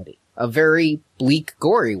a comedy. A very bleak,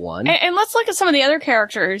 gory one. And let's look at some of the other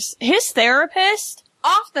characters. His therapist,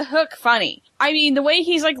 off the hook funny. I mean, the way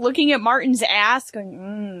he's like looking at Martin's ass,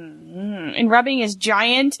 going, and rubbing his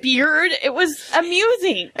giant beard, it was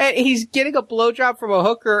amusing. And he's getting a blowjob from a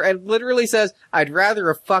hooker and literally says, I'd rather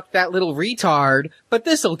have fucked that little retard, but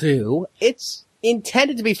this'll do. It's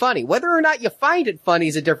intended to be funny. Whether or not you find it funny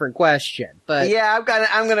is a different question. But yeah,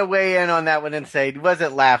 I'm gonna weigh in on that one and say,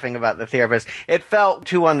 wasn't laughing about the therapist. It felt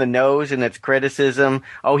too on the nose in its criticism.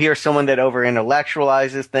 Oh, here's someone that over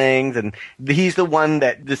intellectualizes things, and he's the one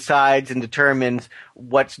that decides and determines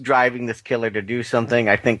what's driving this killer to do something.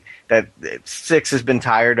 I think that Six has been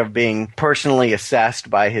tired of being personally assessed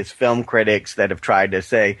by his film critics that have tried to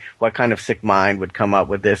say what kind of sick mind would come up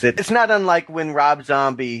with this. It's not unlike when Rob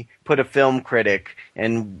Zombie put a film critic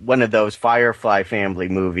in one of those Firefly family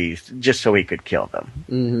movies just so he could kill them.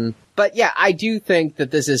 Mm-hmm. But yeah, I do think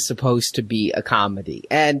that this is supposed to be a comedy.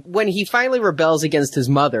 And when he finally rebels against his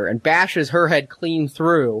mother and bashes her head clean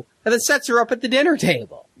through, and then sets her up at the dinner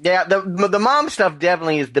table. Yeah, the mom stuff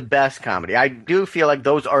definitely is the best comedy. I do feel like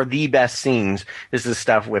those are the best scenes, is the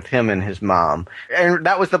stuff with him and his mom. And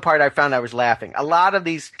that was the part I found I was laughing. A lot of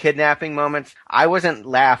these kidnapping moments, I wasn't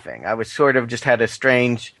laughing. I was sort of just had a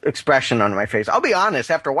strange expression on my face. I'll be honest,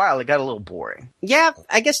 after a while it got a little boring. Yeah,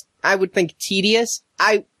 I guess I would think tedious.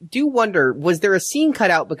 I do wonder, was there a scene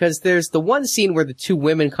cut out? Because there's the one scene where the two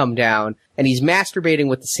women come down and he's masturbating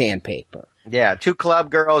with the sandpaper. Yeah, two club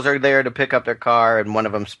girls are there to pick up their car, and one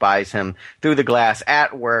of them spies him through the glass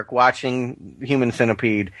at work, watching Human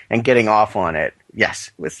Centipede and getting off on it. Yes,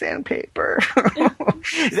 with sandpaper.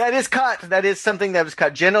 That is cut. That is something that was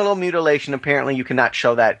cut. Genital mutilation, apparently you cannot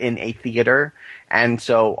show that in a theater. And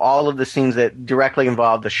so all of the scenes that directly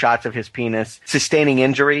involve the shots of his penis sustaining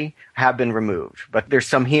injury have been removed. But there's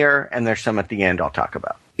some here and there's some at the end I'll talk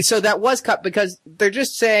about. So that was cut because they're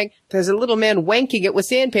just saying there's a little man wanking it with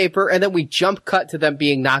sandpaper, and then we jump cut to them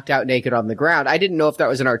being knocked out naked on the ground. I didn't know if that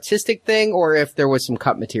was an artistic thing or if there was some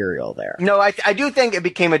cut material there. No, I do think it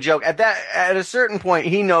became a joke. At a certain point,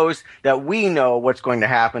 he knows that we know what's going to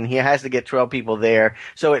happen. He has to get 12 people there,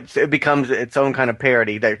 so it becomes its own kind of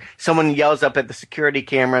parody. Someone yells up at the security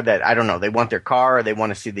camera that, I don't know, they want their car or they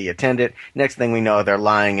want to see the attendant. Next thing we know, they're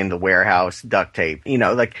lying in the warehouse, duct tape.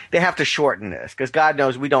 Like, they have to shorten this because God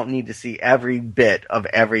knows we don't need to see every bit of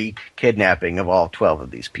every kidnapping of all 12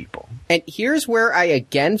 of these people. And here's where I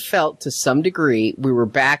again felt to some degree we were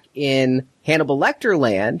back in Hannibal Lecter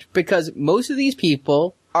land, because most of these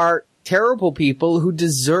people are terrible people who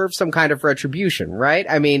deserve some kind of retribution, right?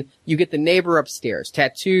 I mean, you get the neighbor upstairs,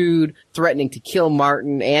 tattooed, threatening to kill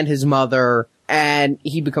Martin and his mother, and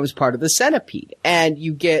he becomes part of the Centipede. And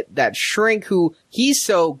you get that shrink who, he's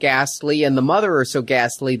so ghastly and the mother are so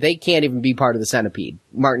ghastly, they can't even be part of the Centipede.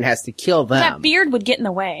 Martin has to kill them. That beard would get in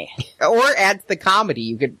the way. Or add the comedy.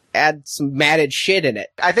 You could add some matted shit in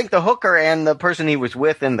it. I think the hooker and the person he was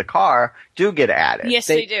with in the car do get added. Yes,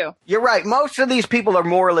 they do. You're right. Most of these people are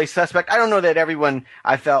morally suspect. I don't know that everyone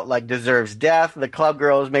I felt like deserves death. The club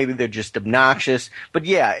girls, maybe they're just obnoxious. But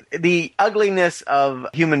yeah, the ugliness of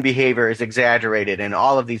human behavior is exaggerated in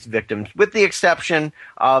all of these victims, with the exception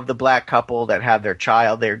of the black couple that have their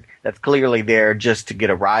child there. That's clearly there just to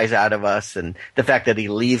get a rise out of us, and the fact that he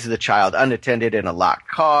leaves the child unattended in a locked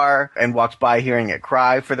car and walks by hearing it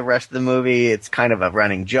cry for the rest of the movie. It's kind of a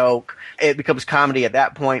running joke. It becomes comedy at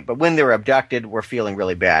that point, but when they're abducted, we're feeling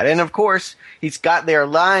really bad. And of course, he's got there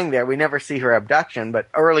lying there. We never see her abduction, but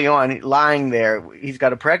early on, lying there, he's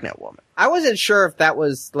got a pregnant woman. I wasn't sure if that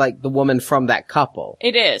was, like, the woman from that couple.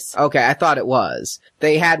 It is. Okay, I thought it was.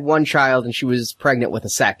 They had one child and she was pregnant with a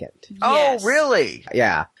second. Yes. Oh, really?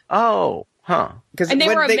 Yeah. Oh, huh. And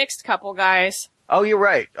they were a mixed couple, guys. Oh, you're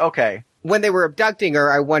right. Okay. When they were abducting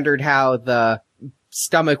her, I wondered how the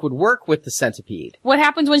stomach would work with the centipede. What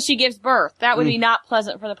happens when she gives birth? That would be not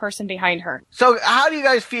pleasant for the person behind her. So how do you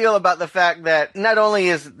guys feel about the fact that not only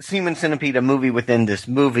is Human Centipede a movie within this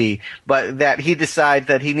movie, but that he decides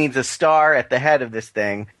that he needs a star at the head of this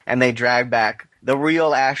thing, and they drag back the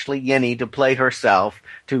real Ashley Yenny to play herself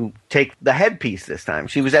to take the headpiece this time?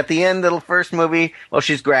 She was at the end of the first movie. Well,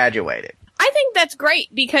 she's graduated. I think that's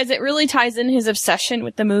great because it really ties in his obsession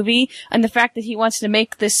with the movie and the fact that he wants to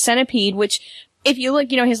make this centipede, which, if you look,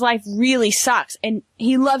 his life really sucks and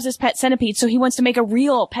he loves his pet centipede. So he wants to make a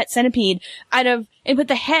real pet centipede but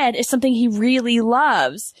the head is something he really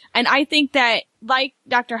loves. And I think that, like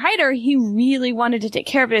Dr. Hyder, he really wanted to take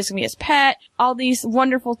care of it. It's going to be his pet, all these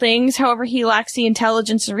wonderful things. However, he lacks the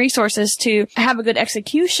intelligence and resources to have a good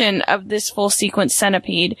execution of this full sequence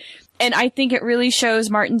centipede. And I think it really shows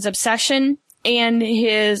Martin's obsession and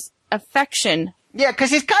his affection. Yeah,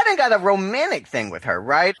 because he's kind of got a romantic thing with her,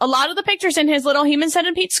 right? A lot of the pictures in his little Human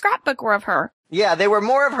Centipede scrapbook were of her. Yeah, they were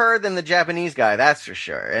more of her than the Japanese guy, that's for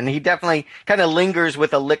sure. And he definitely kind of lingers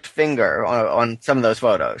with a licked finger on some of those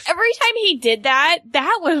photos. Every time he did that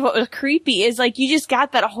was what was creepy, is like you just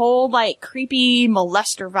got that whole like creepy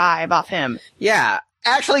molester vibe off him. Yeah.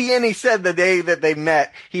 Actually, Yenny said the day that they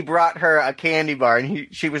met, he brought her a candy bar, and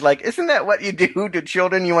she was like, "Isn't that what you do to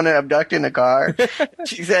children you want to abduct in a car?"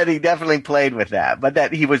 She said he definitely played with that, but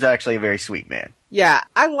that he was actually a very sweet man. Yeah,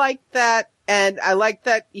 I like that, and I like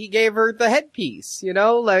that he gave her the headpiece,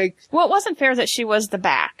 Well, it wasn't fair that she was the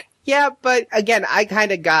back. Yeah, but again, I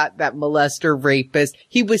kind of got that molester, rapist.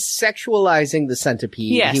 He was sexualizing the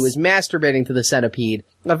centipede. Yes. He was masturbating to the centipede.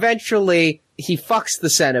 Eventually, he fucks the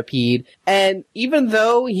centipede, and even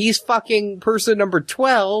though he's fucking person number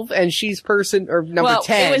 12 and she's number 10,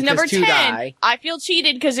 it was number 10. Die. I feel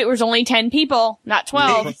cheated because it was only 10 people, not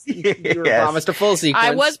 12. You were promised a full sequence.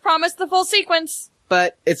 I was promised the full sequence.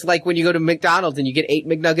 But it's like when you go to McDonald's and you get 8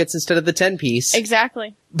 McNuggets instead of the 10 piece.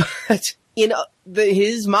 Exactly. But in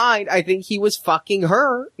his mind, I think he was fucking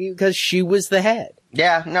her because she was the head.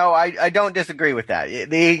 Yeah, no, I don't disagree with that.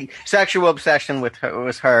 The sexual obsession with her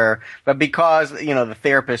was her, but because, the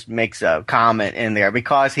therapist makes a comment in there,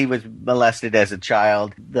 because he was molested as a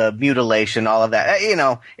child, the mutilation, all of that,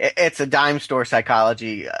 it's a dime store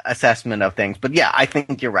psychology assessment of things. But yeah, I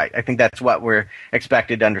think you're right. I think that's what we're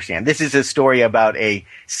expected to understand. This is a story about a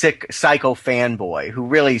sick psycho fanboy who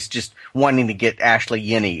really is just wanting to get Ashley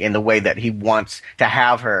Yenny in the way that he wants to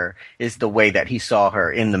have her is the way that he saw her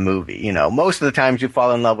in the movie. Most of the times you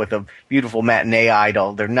fall in love with a beautiful matinee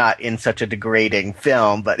idol, they're not in such a degrading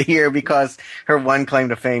film. But here, because her one claim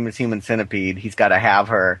to fame is Human Centipede, he's got to have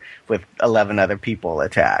her with 11 other people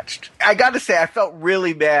attached. I got to say, I felt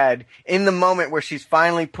really bad in the moment where she's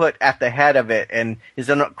finally put at the head of it and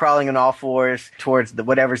is crawling on all fours towards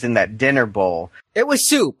whatever's in that dinner bowl. It was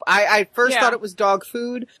soup. I first thought it was dog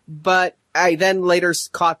food, but I then later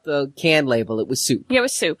caught the can label. It was soup. Yeah, it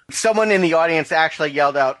was soup. Someone in the audience actually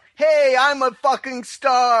yelled out, "Hey, I'm a fucking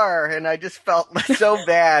star!" And I just felt so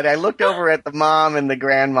bad. I looked over at the mom and the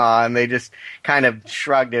grandma, and they just kind of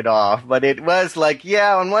shrugged it off. But it was like,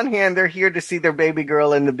 yeah, on one hand, they're here to see their baby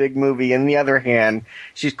girl in the big movie. On the other hand,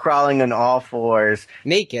 she's crawling on all fours.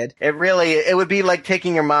 Naked. It would be like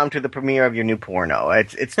taking your mom to the premiere of your new porno.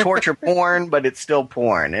 It's torture porn, but it's still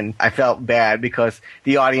porn. And I felt bad because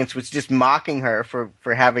the audience was just mocking her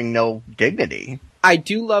for having no dignity. I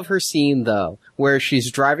do love her scene, though, where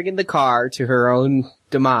she's driving in the car to her own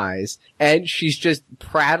demise, and she's just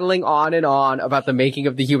prattling on and on about the making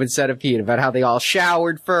of the Human Centipede, about how they all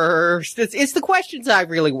showered first. It's the questions I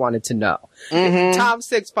really wanted to know. Mm-hmm. Tom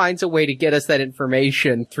Six finds a way to get us that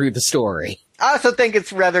information through the story. I also think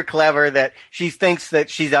it's rather clever that she thinks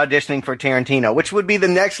that she's auditioning for Tarantino, which would be the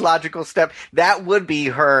next logical step. That would be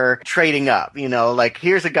her trading up, like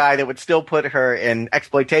here's a guy that would still put her in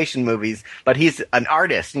exploitation movies, but he's an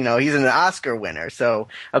artist, he's an Oscar winner. So,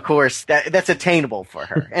 of course, that's attainable for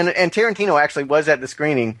her. And Tarantino actually was at the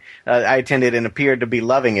screening I attended and appeared to be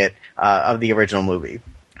loving it of the original movie.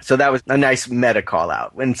 So that was a nice meta call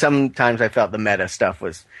out. And sometimes I felt the meta stuff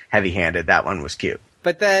was heavy-handed. That one was cute.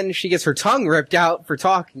 But then she gets her tongue ripped out for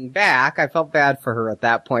talking back. I felt bad for her at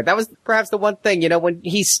that point. That was perhaps the one thing, when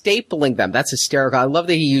he's stapling them. That's hysterical. I love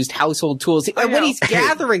that he used household tools. And when he's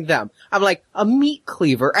gathering them, I'm like, a meat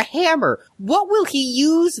cleaver, a hammer. What will he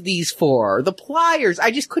use these for? The pliers. I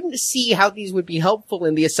just couldn't see how these would be helpful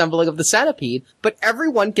in the assembling of the centipede. But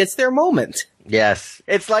everyone gets their moment. Yes.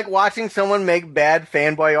 It's like watching someone make bad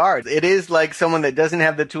fanboy art. It is like someone that doesn't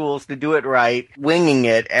have the tools to do it right, winging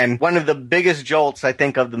it. And one of the biggest jolts, I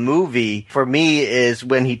think, of the movie for me is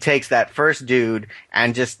when he takes that first dude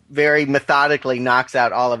and just very methodically knocks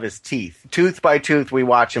out all of his teeth. Tooth by tooth, we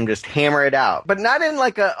watch him just hammer it out. But not in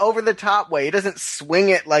like a over-the-top way. He doesn't swing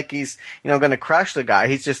it like he's, going to crush the guy.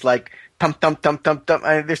 He's just like, thump, thump, thump, thump, thump.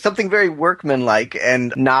 There's something very workmanlike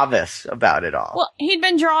and novice about it all. Well, he'd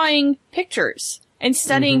been drawing pictures and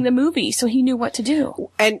studying the movie, so he knew what to do.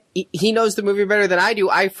 And he knows the movie better than I do.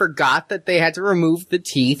 I forgot that they had to remove the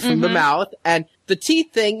teeth from the mouth. And the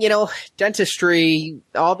teeth thing, dentistry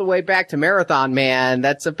all the way back to Marathon Man,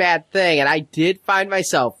 that's a bad thing. And I did find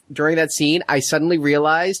myself, during that scene, I suddenly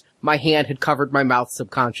realized my hand had covered my mouth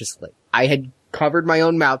subconsciously. I had covered my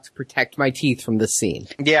own mouth to protect my teeth from this scene.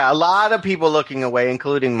 Yeah, a lot of people looking away,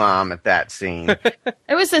 including Mom at that scene.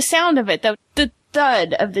 It was the sound of it, the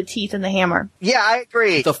thud of the teeth and the hammer. Yeah, I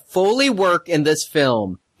agree. The Foley work in this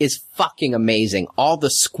film is fucking amazing. All the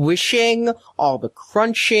squishing, all the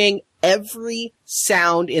crunching, every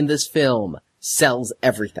sound in this film sells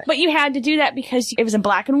everything. But you had to do that because it was in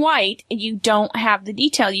black and white, and you don't have the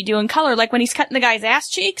detail you do in color. Like when he's cutting the guy's ass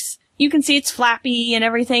cheeks, you can see it's flappy and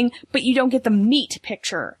everything, but you don't get the meat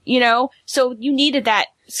picture, So you needed that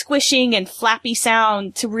squishing and flappy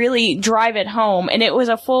sound to really drive it home, and it was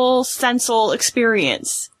a full sensal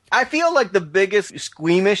experience. I feel like the biggest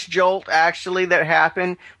squeamish jolt, actually, that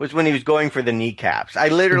happened was when he was going for the kneecaps. I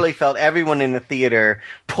literally felt everyone in the theater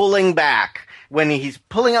pulling back when he's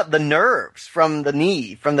pulling out the nerves from the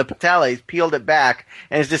knee, from the patella. He's peeled it back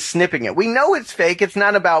and is just snipping it. We know it's fake. It's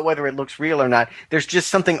not about whether it looks real or not. There's just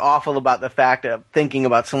something awful about the fact of thinking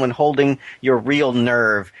about someone holding your real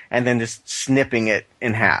nerve and then just snipping it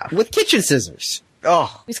in half. With kitchen scissors.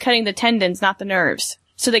 Oh. He's cutting the tendons, not the nerves.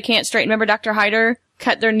 So they can't straighten. Remember Dr. Hyder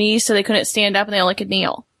cut their knees so they couldn't stand up and they only could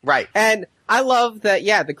kneel. Right. And I love that,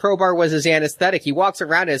 the crowbar was his anesthetic. He walks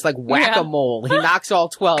around and it's like whack-a-mole. He knocks all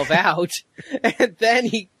 12 out. And then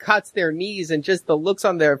he cuts their knees and just the looks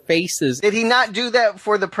on their faces. Did he not do that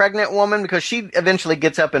for the pregnant woman? Because she eventually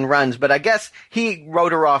gets up and runs, but I guess he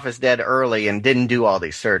wrote her off as dead early and didn't do all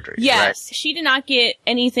these surgeries. Yes. Right? She did not get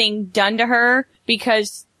anything done to her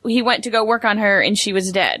because he went to go work on her and she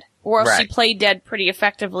was dead. Or else she played dead pretty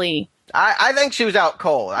effectively. I think she was out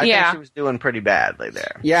cold. I think she was doing pretty badly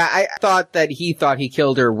there. Yeah, I thought he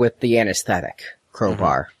killed her with the anesthetic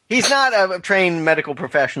crowbar. Mm-hmm. He's not a trained medical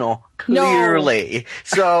professional, clearly. No.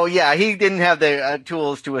 So, he didn't have the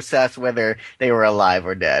tools to assess whether they were alive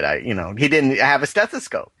or dead. He didn't have a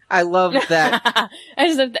stethoscope. I love that.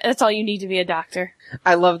 That's all you need to be a doctor.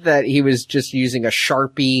 I love that he was just using a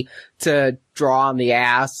Sharpie to draw on the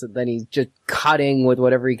ass, and then he's just cutting with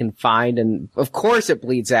whatever he can find, and of course it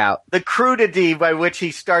bleeds out. The crudity by which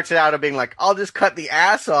he starts it out of being like, I'll just cut the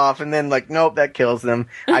ass off, and then like, nope, that kills them.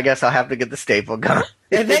 I guess I'll have to get the staple gun.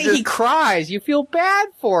 And then he cries. You feel bad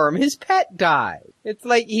for him. His pet died. It's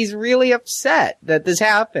like he's really upset that this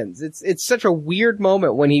happens. It's such a weird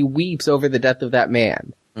moment when he weeps over the death of that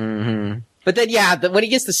man. Mm-hmm. But then, when he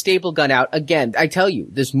gets the staple gun out, again, I tell you,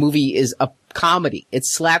 this movie is a comedy.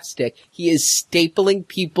 It's slapstick. He is stapling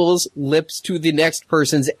people's lips to the next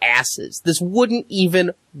person's asses. This wouldn't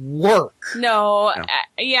even work. No.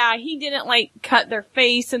 He didn't, cut their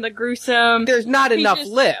face in the gruesome. There's not enough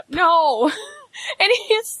lip. No. And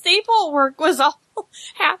his staple work was all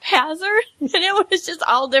haphazard, and it was just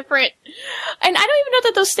all different. And I don't even know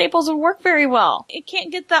that those staples would work very well. It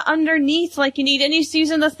can't get the underneath like you need, and he's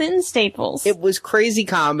using the thin staples. It was crazy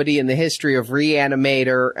comedy in the history of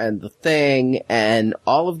Reanimator and The Thing and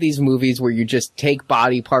all of these movies where you just take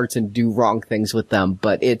body parts and do wrong things with them,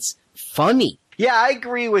 but it's funny. Yeah, I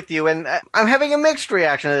agree with you, and I'm having a mixed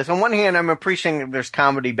reaction to this. On one hand, I'm appreciating that there's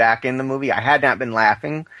comedy back in the movie. I had not been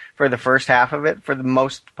laughing for the first half of it, for the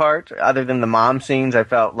most part. Other than the mom scenes, I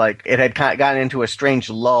felt like it had gotten into a strange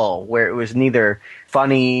lull where it was neither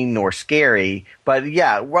funny nor scary. But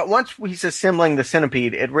yeah, once he's assembling the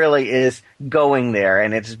centipede, it really is going there,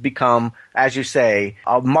 and it's become, as you say,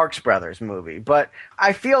 a Marx Brothers movie. But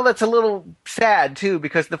I feel that's a little sad, too,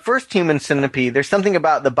 because the first Human Centipede, there's something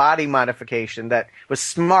about the body modification that was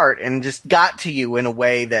smart and just got to you in a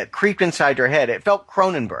way that creeped inside your head. It felt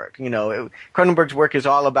Cronenberg. Cronenberg's work is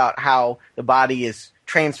all about how the body is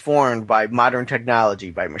transformed by modern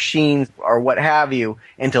technology, by machines or what have you,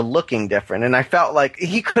 into looking different. And I felt like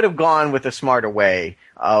he could have gone with a smarter way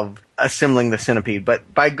of assembling the centipede.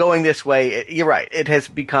 But by going this way, you're right, it has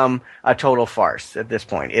become a total farce at this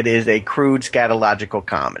point. It is a crude scatological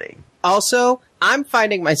comedy. Also, I'm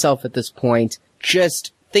finding myself at this point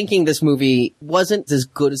just thinking this movie wasn't as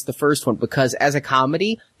good as the first one, because as a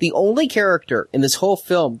comedy, the only character in this whole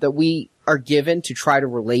film that we are given to try to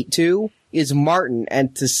relate to is Martin,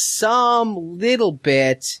 and to some little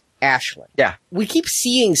bit, Ashlyn. Yeah. We keep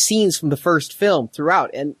seeing scenes from the first film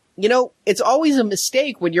throughout, and it's always a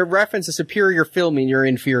mistake when you reference a superior film in your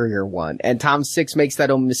inferior one. And Tom Six makes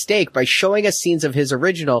that own mistake by showing us scenes of his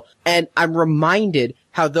original. And I'm reminded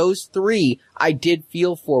how those three I did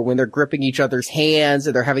feel for when they're gripping each other's hands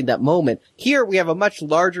and they're having that moment. Here we have a much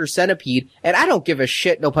larger centipede, and I don't give a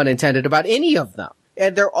shit, no pun intended, about any of them.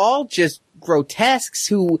 And they're all just grotesques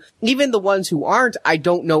who, even the ones who aren't, I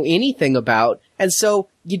don't know anything about. And so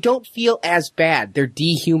you don't feel as bad. They're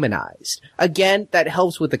dehumanized. Again, that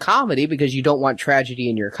helps with the comedy because you don't want tragedy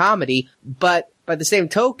in your comedy. But by the same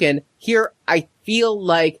token, here I feel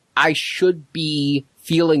like I should be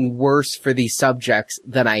feeling worse for these subjects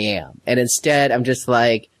than I am. And instead, I'm just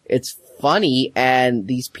like, it's funny, and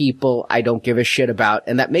these people I don't give a shit about,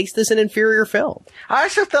 and that makes this an inferior film. I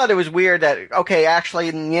also thought it was weird that,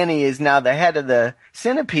 Ashley Yenny is now the head of the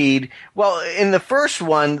centipede. Well, in the first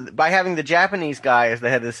one, by having the Japanese guy as the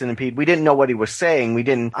head of the centipede, we didn't know what he was saying. We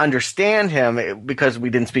didn't understand him because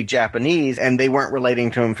we didn't speak Japanese, and they weren't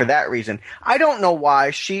relating to him for that reason. I don't know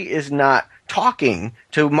why she is not talking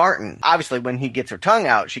to Martin. Obviously, when he gets her tongue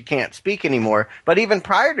out, she can't speak anymore. But even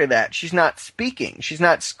prior to that, she's not speaking. She's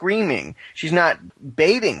not screaming. She's not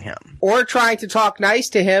baiting him. Or trying to talk nice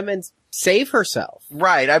to him and save herself.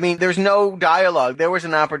 Right. I mean, there's no dialogue. There was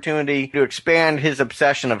an opportunity to expand his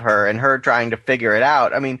obsession of her and her trying to figure it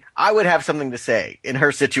out. I mean, I would have something to say in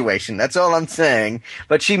her situation. That's all I'm saying.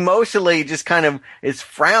 But she mostly just kind of is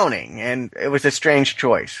frowning, and it was a strange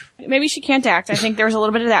choice. Maybe she can't act. I think there was a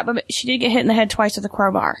little bit of that, but she did get hit in the head twice with a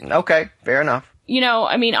crowbar. Okay, fair enough.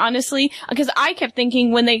 Honestly, because I kept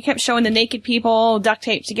thinking when they kept showing the naked people duct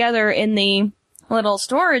taped together in the little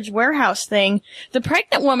storage warehouse thing, the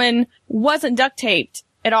pregnant woman wasn't duct taped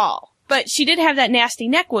at all. But she did have that nasty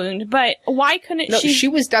neck wound, but why couldn't she? She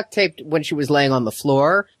was duct taped when she was laying on the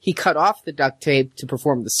floor. He cut off the duct tape to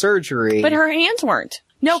perform the surgery. But her hands weren't.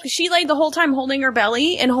 No, because she laid the whole time holding her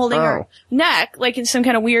belly and holding her neck, like in some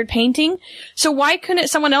kind of weird painting. So why couldn't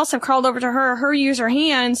someone else have crawled over to her use her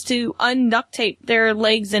hands to unduct tape their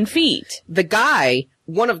legs and feet? The guy,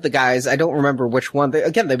 one of the guys, I don't remember which one,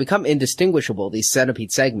 they become indistinguishable, these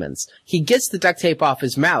centipede segments. He gets the duct tape off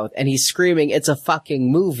his mouth and he's screaming, "It's a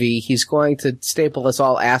fucking movie. He's going to staple us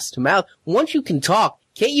all ass to mouth." Once you can talk,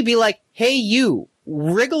 can't you be like, "Hey, you,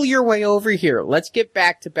 wriggle your way over here. Let's get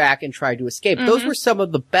back to back and try to escape. Mm-hmm. Those were some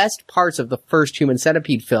of the best parts of the first Human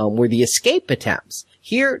Centipede film, were the escape attempts.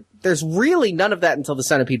 Here, there's really none of that until the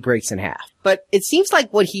centipede breaks in half. But it seems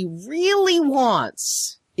like what he really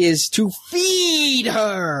wants is to feed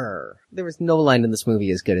her. There was no line in this movie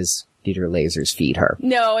as good as Dieter Laser's feed her.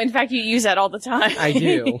 No, in fact, you use that all the time. I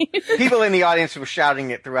do. People in the audience were shouting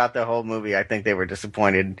it throughout the whole movie. I think they were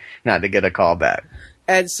disappointed not to get a call back.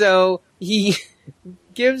 And so he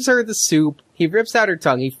gives her the soup. He rips out her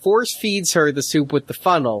tongue. He force feeds her the soup with the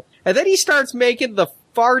funnel. And then he starts making the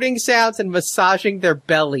farting sounds and massaging their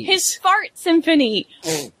bellies. His fart symphony.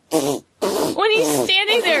 When he's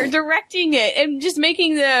standing there directing it and just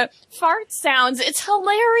making the fart sounds, it's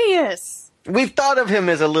hilarious. We've thought of him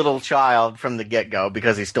as a little child from the get-go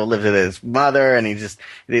because he still lives with his mother and he just,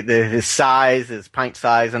 his size, his pint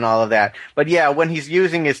size and all of that. But yeah, when he's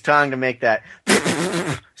using his tongue to make that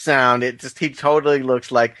sound, he totally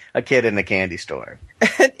looks like a kid in a candy store.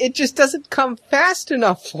 And it just doesn't come fast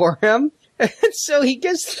enough for him. And so he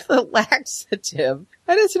gets the laxative,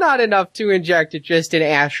 and it's not enough to inject it just in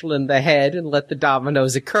Ashlyn the head and let the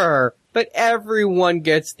dominoes occur. But everyone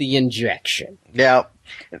gets the injection. Yeah.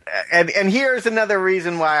 And here's another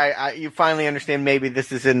reason why you finally understand maybe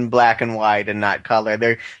this is in black and white and not color.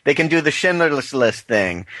 They can do the Schindler's List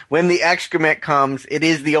thing. When the excrement comes, it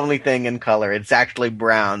is the only thing in color. It's actually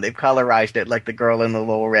brown. They've colorized it like the girl in the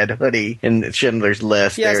little red hoodie in Schindler's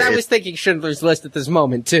List. Yes, I was thinking Schindler's List at this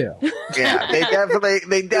moment too. Yeah,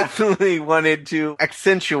 they definitely wanted to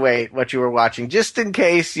accentuate what you were watching. Just in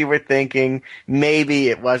case you were thinking maybe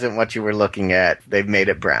it wasn't what you were looking at, they've made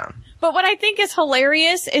it brown. But what I think is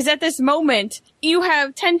hilarious is at this moment, you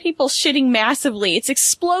have 10 people shitting massively. It's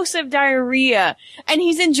explosive diarrhea. And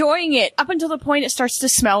he's enjoying it up until the point it starts to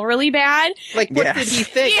smell really bad. Like, what did he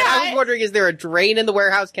think? Yeah. I was wondering, is there a drain in the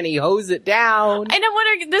warehouse? Can he hose it down? And I'm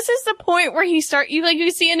wondering, this is the point where you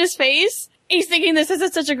see in his face, he's thinking this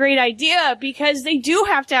isn't such a great idea because they do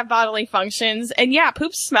have to have bodily functions. And yeah,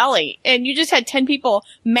 poop's smelly. And you just had 10 people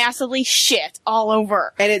massively shit all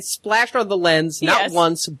over. And it splashed on the lens, not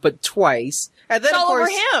once, but twice. And then, it's of all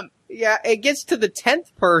course, over him. Yeah, it gets to the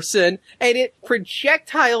 10th person, and it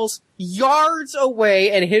projectiles yards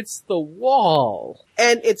away and hits the wall.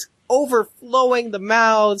 And it's overflowing the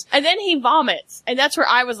mouths. And then he vomits. And that's where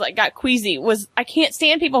I was like, got queasy. I can't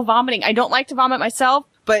stand people vomiting. I don't like to vomit myself.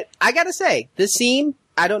 But I gotta say, this scene,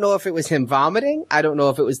 I don't know if it was him vomiting. I don't know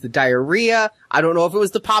if it was the diarrhea. I don't know if it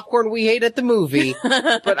was the popcorn we ate at the movie.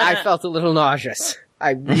 But I felt a little nauseous.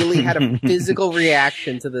 I really had a physical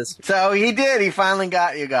reaction to this. So he did. He finally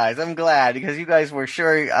got you guys. I'm glad because you guys were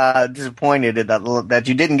sure disappointed that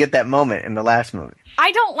you didn't get that moment in the last movie.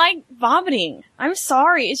 I don't like vomiting. I'm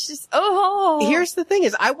sorry. It's just, Here's the thing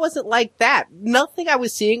is, I wasn't like that. Nothing I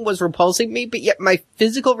was seeing was repulsing me, but yet my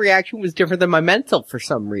physical reaction was different than my mental for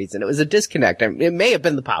some reason. It was a disconnect. It may have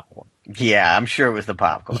been the popcorn. Yeah, I'm sure it was the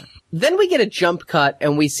popcorn. Then we get a jump cut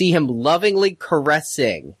and we see him lovingly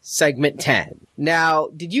caressing segment 10. Now,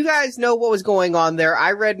 did you guys know what was going on there?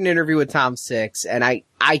 I read an interview with Tom Six and I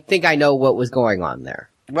think I know what was going on there.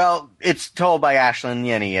 Well, it's told by Ashlyn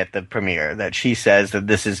Yenny at the premiere that she says that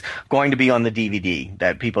this is going to be on the DVD,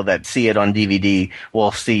 that people that see it on DVD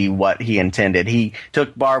will see what he intended. He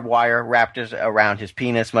took barbed wire, wrapped it around his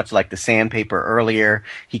penis, much like the sandpaper earlier.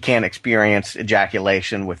 He can't experience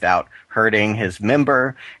ejaculation without hurting his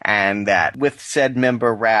member, and that with said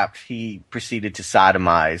member wrapped, he proceeded to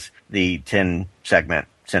sodomize the 10-segment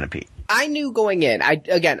centipede. I knew going in,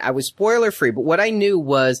 I was spoiler free, but what I knew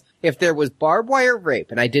was if there was barbed wire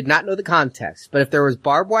rape, and I did not know the context, but if there was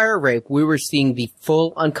barbed wire rape, we were seeing the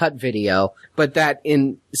full uncut video, but that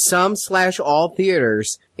in some/all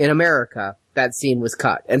theaters in America, that scene was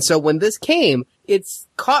cut. And so when this came, it's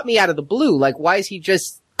caught me out of the blue. Like, why is he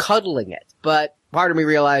just cuddling it? But part of me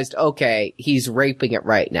realized, okay, he's raping it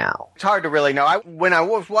right now. It's hard to really know. When I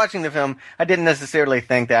was watching the film, I didn't necessarily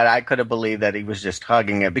think that. I could have believed that he was just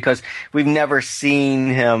hugging it because we've never seen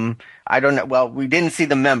him. I don't know. Well, we didn't see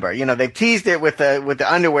the member. You know, they've teased it with the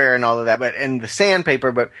underwear and all of that, but and the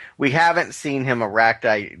sandpaper, but we haven't seen him erect.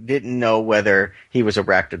 I didn't know whether he was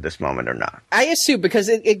erect at this moment or not. I assume because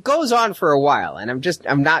it goes on for a while, and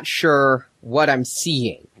I'm not sure what I'm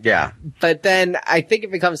seeing. Yeah. But then I think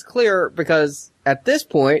it becomes clear because at this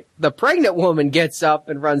point, the pregnant woman gets up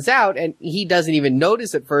and runs out, and he doesn't even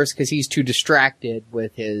notice at first because he's too distracted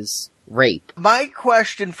with his rape. My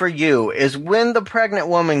question for you is when the pregnant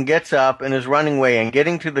woman gets up and is running away and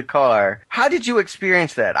getting to the car, how did you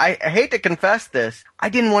experience that? I hate to confess this. I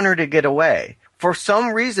didn't want her to get away. For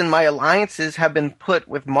some reason, my alliances have been put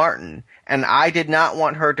with Martin. and I did not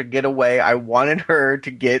want her to get away. I wanted her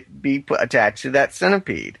to be attached to that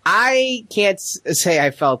centipede. I can't say I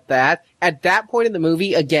felt that. At that point in the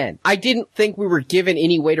movie, again, I didn't think we were given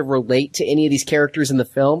any way to relate to any of these characters in the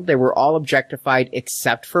film. They were all objectified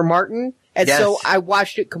except for Martin. And so I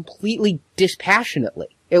watched it completely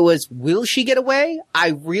dispassionately. It was, will she get away? I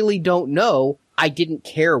really don't know. I didn't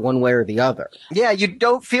care one way or the other. Yeah, you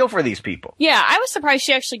don't feel for these people. Yeah, I was surprised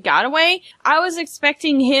she actually got away. I was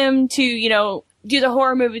expecting him to, do the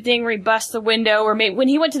horror movie thing where he busts the window, or maybe when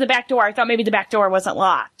he went to the back door, I thought maybe the back door wasn't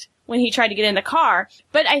locked when he tried to get in the car.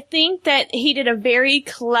 But I think that he did a very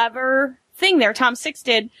clever thing there, Tom Six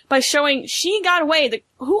did, by showing she got away.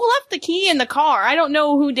 Who left the key in the car? I don't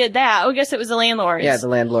know who did that. I guess it was the landlord's. Yeah, the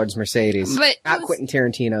landlord's Mercedes. But not Quentin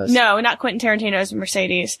Tarantino's. No, not Quentin Tarantino's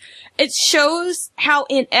Mercedes. It shows how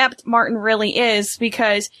inept Martin really is,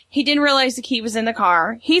 because he didn't realize the key was in the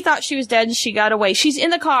car. He thought she was dead and she got away. She's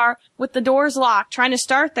in the car with the doors locked, trying to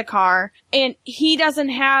start the car, and he doesn't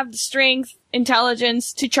have the strength,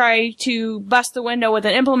 intelligence to try to bust the window with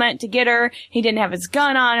an implement to get her. He didn't have his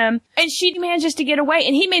gun on him, and she manages to get away,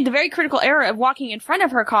 and he made the very critical error of walking in front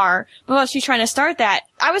of her car while she's trying to start that.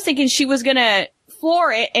 I was thinking she was gonna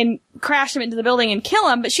floor it and crash him into the building and kill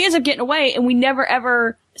him, but she ends up getting away, and we never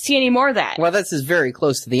ever see any more of that. Well, this is very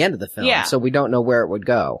close to the end of the film, so we don't know where it would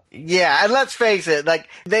go. Yeah, and let's face it,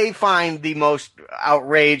 they find the most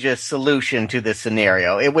outrageous solution to this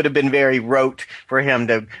scenario. It would have been very rote for him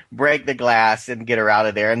to break the glass and get her out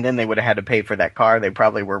of there, and then they would have had to pay for that car they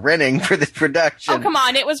probably were renting for this production. Oh, come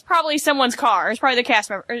on. It was probably someone's car. It was probably the cast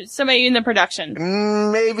member, or somebody in the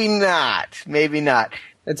production. Maybe not. Maybe not.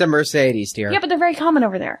 It's a Mercedes, dear. Yeah, but they're very common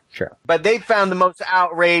over there. Sure. But they found the most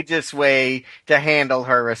outrageous way to handle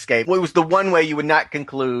her escape. It was the one way you would not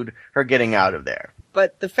conclude her getting out of there.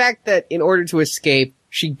 But the fact that in order to escape,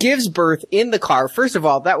 she gives birth in the car. First of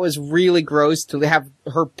all, that was really gross to have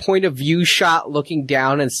her point of view shot looking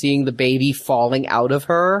down and seeing the baby falling out of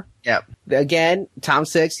her. Yep. Again, Tom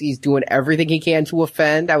Six, he's doing everything he can to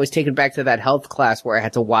offend. I was taken back to that health class where I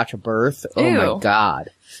had to watch a birth. Ew. Oh my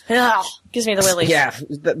God. Ugh, gives me the willies. Yeah,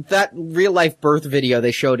 that real life birth video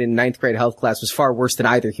they showed in 9th grade health class was far worse than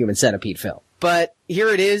either Human Centipede film. But here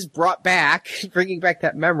it is, brought back, bringing back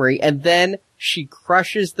that memory, and then she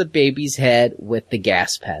crushes the baby's head with the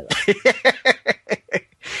gas pedal.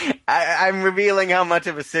 I'm revealing how much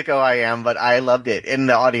of a sicko I am, but I loved it. And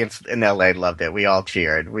the audience in LA loved it. We all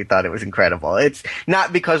cheered. We thought it was incredible. It's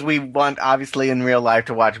not because we want, obviously, in real life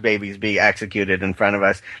to watch babies be executed in front of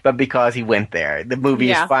us, but because he went there. The movie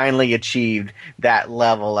has finally achieved that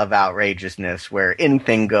level of outrageousness where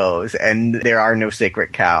anything goes and there are no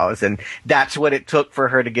sacred cows. And that's what it took for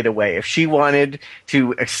her to get away. If she wanted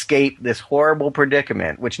to escape this horrible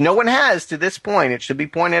predicament, which no one has to this point, it should be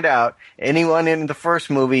pointed out, anyone in the first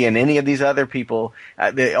movie and any of these other people,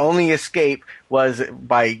 the only escape was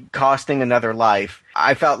by costing another life.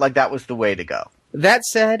 I felt like that was the way to go. That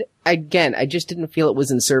said, again, I just didn't feel it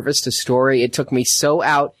was in service to story. It took me so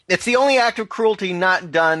out. It's the only act of cruelty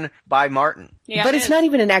not done by Martin. Yeah, but it's not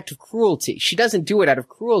even an act of cruelty. She doesn't do it out of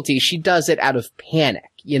cruelty. She does it out of panic.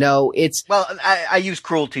 It's... Well, I use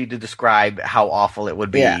cruelty to describe how awful it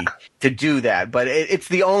would be to do that, but it's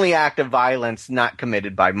the only act of violence not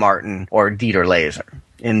committed by Martin or Dieter Laser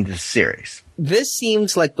in this series. This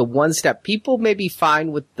seems like the one step. People may be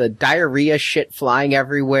fine with the diarrhea shit flying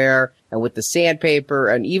everywhere and with the sandpaper,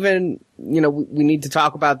 and even, we need to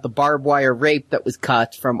talk about the barbed wire rape that was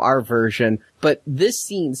cut from our version. But this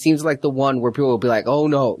scene seems like the one where people will be like, oh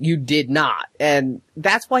no, you did not. And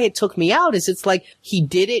that's why it took me out, is it's like he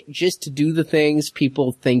did it just to do the things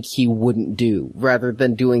people think he wouldn't do, rather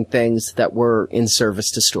than doing things that were in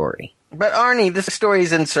service to story. But Arnie, this story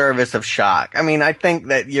is in service of shock. I mean, I think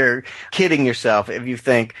that you're kidding yourself if you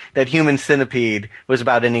think that Human Centipede was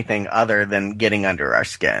about anything other than getting under our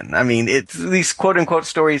skin. I mean, these quote-unquote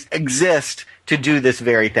stories exist to do this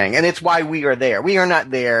very thing, and it's why we are there. We are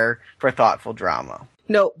not there for thoughtful drama.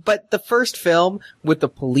 No, but the first film with the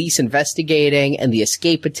police investigating and the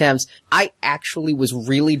escape attempts, I actually was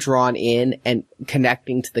really drawn in and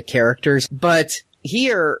connecting to the characters. But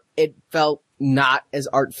here, it felt not as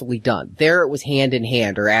artfully done. There it was hand in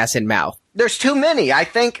hand or ass in mouth. There's too many. I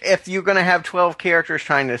think if you're going to have 12 characters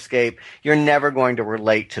trying to escape, you're never going to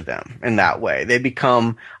relate to them in that way. They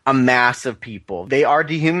become a mass of people. They are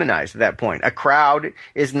dehumanized at that point. A crowd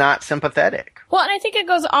is not sympathetic. Well, and I think it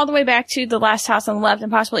goes all the way back to The Last House on the Left and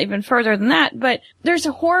possibly even further than that. But there's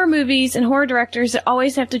horror movies and horror directors that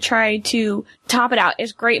always have to try to top it out.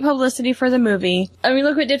 It's great publicity for the movie. I mean,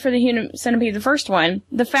 look what it did for the Human Centipede, the first one.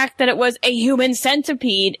 The fact that it was a human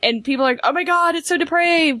centipede and people are like, oh my God, it's so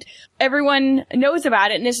depraved. Everyone everyone knows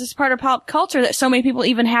about it, and this is part of pop culture that so many people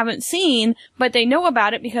even haven't seen, but they know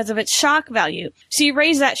about it because of its shock value. So you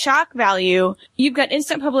raise that shock value, you've got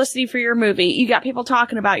instant publicity for your movie, you got people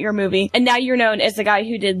talking about your movie, and now you're known as the guy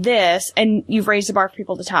who did this, and you've raised the bar for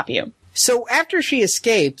people to top you. So after she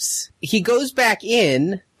escapes, he goes back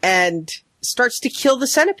in and starts to kill the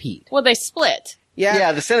centipede. Well, they split.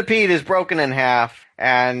 Yeah, the centipede is broken in half,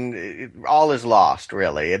 and all is lost,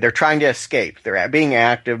 really. They're trying to escape. They're being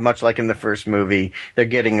active, much like in the first movie. They're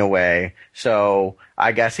getting away. So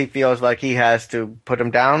I guess he feels like he has to put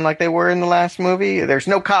them down like they were in the last movie. There's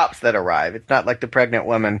no cops that arrive. It's not like the pregnant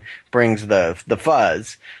woman brings the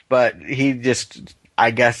fuzz, but he just,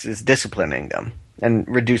 I guess, is disciplining them and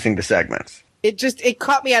reducing the segments. It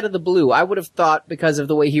caught me out of the blue. I would have thought, because of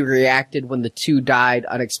the way he reacted when the two died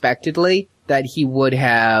unexpectedly, that he would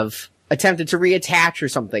have attempted to reattach or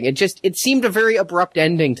something. It seemed a very abrupt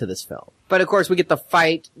ending to this film. But of course we get the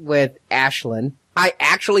fight with Ashlyn. I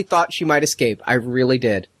actually thought she might escape. I really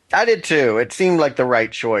did. I did too. It seemed like the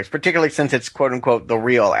right choice, particularly since it's quote unquote the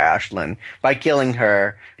real Ashlyn. By killing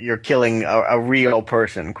her, you're killing a real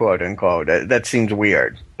person, quote unquote. That seems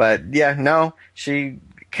weird. But yeah, no, she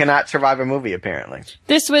cannot survive a movie apparently.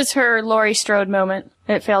 This was her Laurie Strode moment.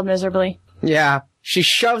 It failed miserably. Yeah. She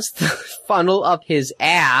shoves the funnel up his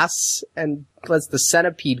ass and lets the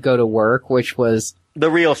centipede go to work, which was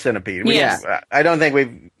the real centipede. Yes. I don't think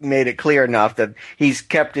we've made it clear enough that he's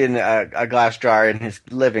kept in a glass jar in his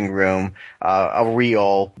living room, a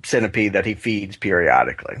real centipede that he feeds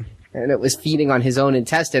periodically. And it was feeding on his own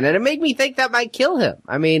intestine, and it made me think that might kill him.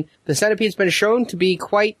 I mean, the centipede's been shown to be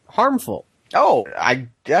quite harmful. Oh, I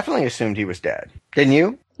definitely assumed he was dead. Didn't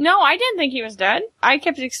you? No, I didn't think he was dead. I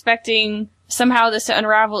kept expecting somehow this to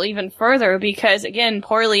unravel even further because, again,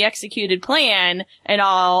 poorly executed plan and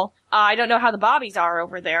all. I don't know how the Bobbies are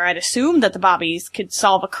over there. I'd assume that the Bobbies could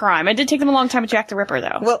solve a crime. It did take them a long time to Jack the Ripper,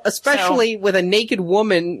 though. Well, especially with a naked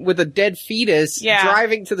woman with a dead fetus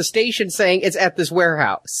driving to the station saying it's at this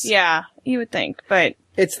warehouse. Yeah, you would think, but...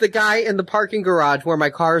 It's the guy in the parking garage where my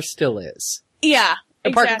car still is. Yeah,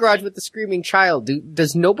 The parking garage with the screaming child.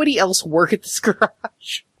 Does nobody else work at this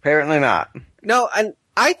garage? Apparently not. No, and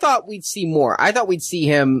I thought we'd see more. I thought we'd see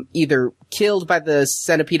him either killed by the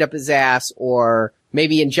centipede up his ass or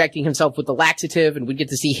maybe injecting himself with the laxative, and we'd get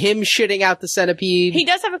to see him shitting out the centipede. He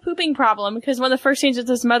does have a pooping problem because one of the first scenes with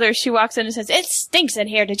his mother, she walks in and says, "It stinks in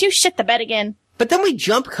here. Did you shit the bed again?" But then we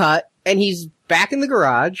jump cut, and he's back in the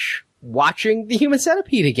garage watching the human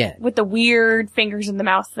centipede again. With the weird fingers in the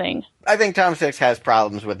mouth thing. I think Tom Six has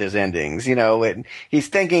problems with his endings, you know, and he's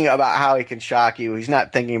thinking about how he can shock you. He's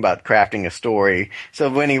not thinking about crafting a story. So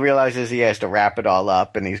when he realizes he has to wrap it all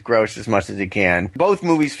up and he's grossed as much as he can, both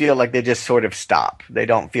movies feel like they just sort of stop. They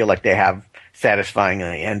don't feel like they have satisfying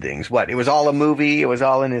endings. What, it was all a movie? It was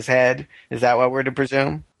all in his head? Is that what we're to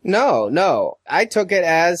presume? No. I took it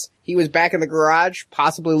as he was back in the garage,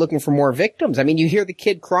 possibly looking for more victims. I mean, you hear the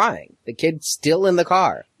kid crying. The kid's still in the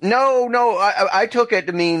car. No, I took it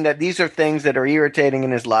to mean that these are things that are irritating in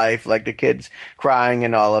his life, like the kid's crying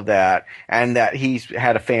and all of that, and that he's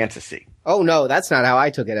had a fantasy. Oh, no, that's not how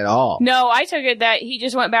I took it at all. No, I took it that he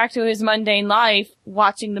just went back to his mundane life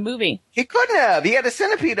watching the movie. He couldn't have. He had a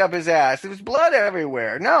centipede up his ass. There was blood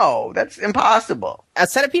everywhere. No, that's impossible. A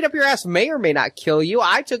centipede up your ass may or may not kill you.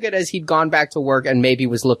 I took it as he'd gone back to work and maybe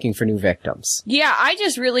was looking for new victims. Yeah, I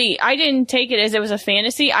didn't take it as it was a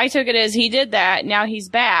fantasy. I took it as he did that, now he's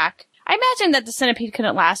back. I imagine that the centipede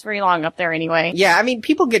couldn't last very long up there anyway. Yeah, I mean,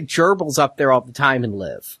 people get gerbils up there all the time and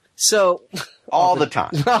live. So... All the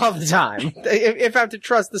time. All the time. If I have to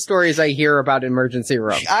trust the stories I hear about emergency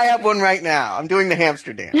rooms. I have one right now. I'm doing the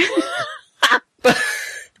hamster dance.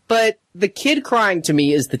 But the kid crying to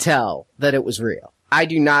me is the tell that it was real. I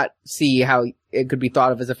do not see how it could be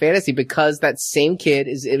thought of as a fantasy because that same kid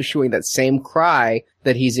is issuing that same cry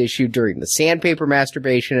that he's issued during the sandpaper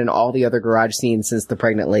masturbation and all the other garage scenes since the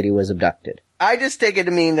pregnant lady was abducted. I just take it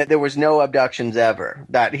to mean that there was no abductions ever.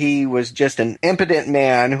 That he was just an impotent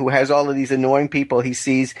man who has all of these annoying people he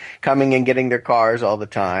sees coming and getting their cars all the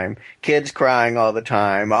time, kids crying all the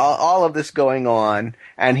time, all of this going on,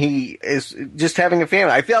 and he is just having a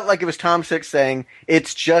family. I felt like it was Tom Six saying,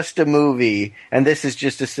 it's just a movie, and this is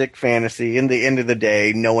just a sick fantasy. In the end of the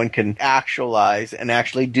day, no one can actualize and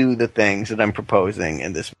actually do the things that I'm proposing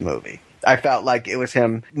in this movie. I felt like it was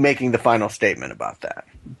him making the final statement about that.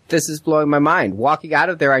 This is blowing my mind. Walking out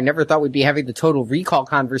of there, I never thought we'd be having the Total Recall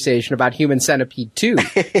conversation about Human Centipede 2.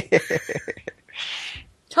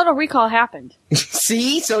 Total Recall happened.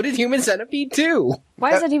 See? So did Human Centipede 2.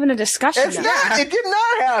 Why is that even a discussion? It's not. It did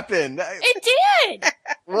not happen. It did!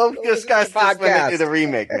 We'll discuss this when they do the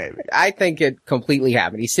remake, maybe. I think it completely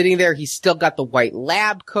happened. He's sitting there. He's still got the white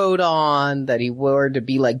lab coat on that he wore to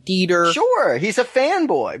be like Dieter. Sure, he's a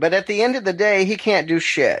fanboy, but at the end of the day, he can't do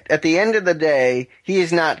shit. At the end of the day, he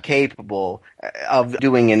is not capable of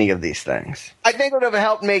doing any of these things. I think it would have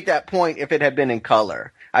helped make that point if it had been in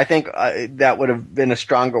color. I think that would have been a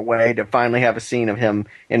stronger way to finally have a scene of him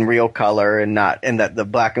in real color and that the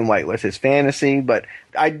black and white was his fantasy. But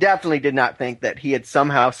I definitely did not think that he had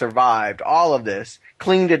somehow survived all of this,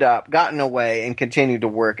 cleaned it up, gotten away, and continued to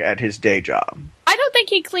work at his day job. I don't think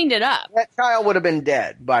he cleaned it up. That child would have been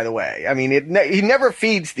dead, by the way. I mean, he never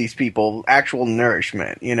feeds these people actual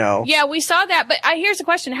nourishment, you know? Yeah, we saw that, but here's the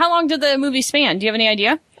question. How long did the movie span? Do you have any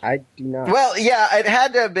idea? I do not. Well, yeah, it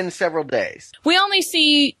had to have been several days. We only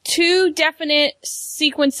see 2 definite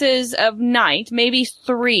sequences of night, maybe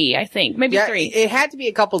 3, I think. Maybe 3. It had to be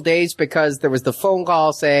a couple days because there was the phone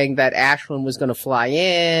call saying that Ashlyn was going to fly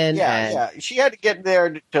in. Yeah. She had to get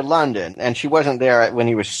there to London, and she wasn't there when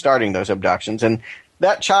he was starting those abductions, and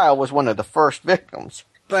that child was one of the first victims.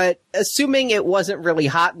 But assuming it wasn't really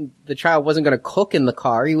hot and the child wasn't going to cook in the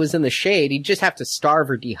car, he was in the shade, he'd just have to starve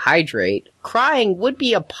or dehydrate. Crying would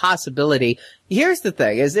be a possibility. Here's the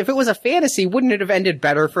thing, is if it was a fantasy, wouldn't it have ended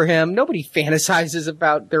better for him? Nobody fantasizes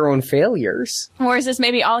about their own failures. Or is this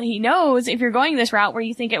maybe all he knows, if you're going this route where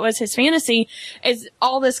you think it was his fantasy, is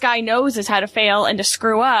all this guy knows is how to fail and to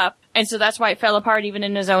screw up, and so that's why it fell apart even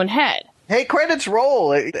in his own head. Hey, credits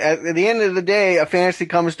roll. At the end of the day, a fantasy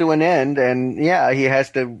comes to an end, and yeah, he has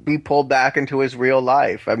to be pulled back into his real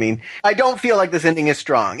life. I mean, I don't feel like this ending is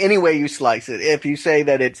strong, any way you slice it. If you say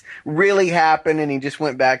that it's really happened and he just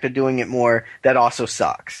went back to doing it more, that also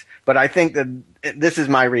sucks. But I think that this is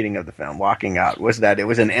my reading of the film, walking out, was that it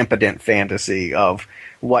was an impotent fantasy of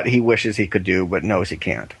what he wishes he could do but knows he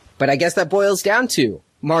can't. But I guess that boils down to,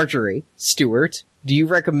 Marjorie, Stewart, do you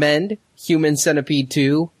recommend Human Centipede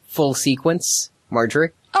 2? Full sequence, Marjorie?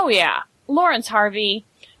 Oh yeah. Lawrence Harvey.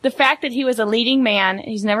 The fact that he was a leading man,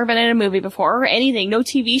 he's never been in a movie before or anything, no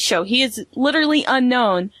TV show. He is literally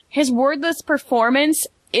unknown. His wordless performance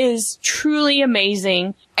is truly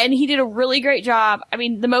amazing. And he did a really great job. I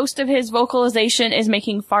mean, the most of his vocalization is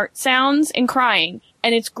making fart sounds and crying.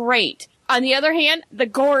 And it's great. On the other hand, the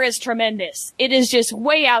gore is tremendous. It is just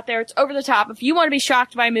way out there. It's over the top. If you want to be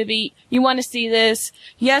shocked by a movie, you want to see this.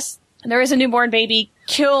 Yes, there is a newborn baby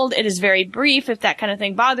killed. It is very brief. If that kind of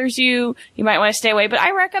thing bothers you, you might want to stay away. But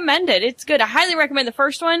I recommend it. It's good. I highly recommend the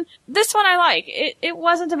first one. This one I like. It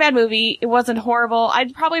wasn't a bad movie. It wasn't horrible.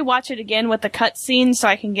 I'd probably watch it again with the cutscenes so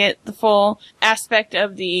I can get the full aspect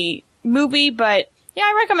of the movie. But yeah,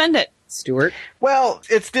 I recommend it. Stewart? Well,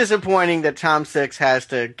 it's disappointing that Tom Six has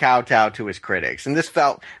to kowtow to his critics. And this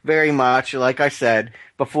felt very much, like I said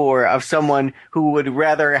before, of someone who would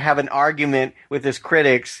rather have an argument with his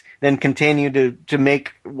critics than continue to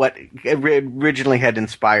make what originally had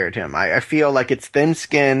inspired him. I feel like it's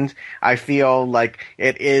thin-skinned. I feel like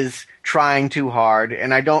it is trying too hard.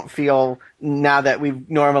 And I don't feel, now that we've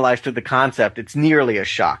normalized to the concept, it's nearly as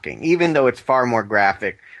shocking. Even though it's far more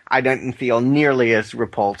graphic, I didn't feel nearly as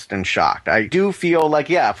repulsed and shocked. I do feel like,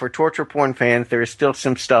 yeah, for torture porn fans, there is still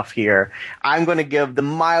some stuff here. I'm going to give the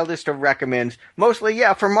mildest of recommends, mostly,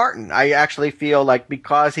 yeah, for Martin. I actually feel like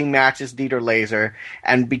because he matches Dieter Laser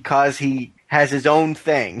and because he has his own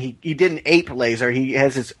thing. He didn't ape Laser. He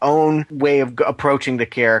has his own way of approaching the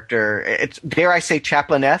character. It's, dare I say,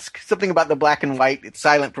 Chaplin-esque. Something about the black and white,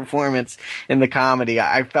 silent performance in the comedy.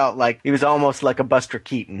 I felt like he was almost like a Buster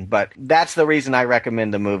Keaton, but that's the reason I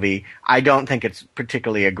recommend the movie. I don't think it's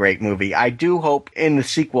particularly a great movie. I do hope in the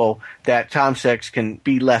sequel that Tom Six can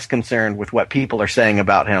be less concerned with what people are saying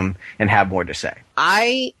about him and have more to say.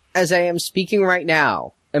 As I am speaking right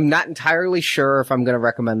now, I'm not entirely sure if I'm going to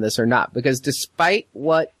recommend this or not, because despite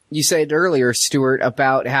what you said earlier, Stuart,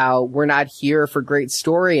 about how we're not here for great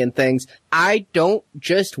story and things, I don't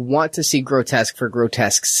just want to see grotesque for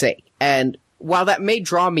grotesque's sake. And while that may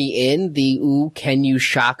draw me in, ooh, can you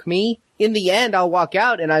shock me? In the end, I'll walk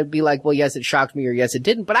out and I'd be like, well, yes, it shocked me, or yes, it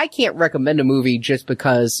didn't. But I can't recommend a movie just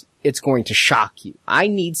because it's going to shock you. I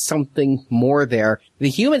need something more there. The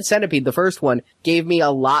Human Centipede, the first one, gave me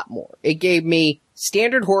a lot more. It gave me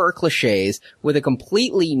standard horror cliches with a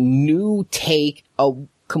completely new take, a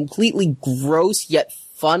completely gross yet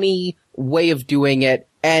funny way of doing it,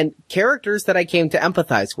 and characters that I came to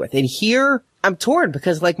empathize with. And here, I'm torn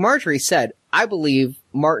because, like Marjorie said, I believe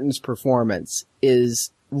Martin's performance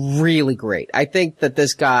is really great. I think that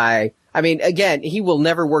this guy, I mean, again, he will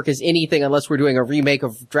never work as anything unless we're doing a remake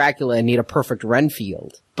of Dracula and need a perfect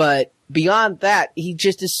Renfield. But beyond that, he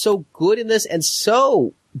just is so good in this and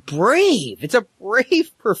so brave. It's a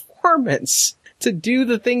brave performance to do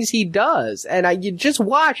the things he does. And you just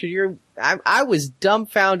watch and I was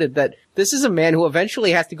dumbfounded that this is a man who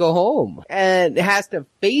eventually has to go home and has to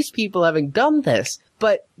face people having done this.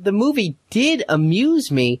 But the movie did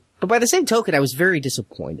amuse me, but by the same token, I was very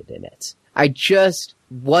disappointed in it. I just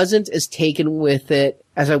wasn't as taken with it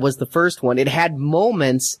as I was the first one. It had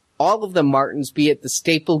moments, all of them Martin's, be it the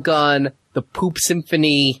staple gun, the poop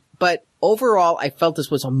symphony, but overall, I felt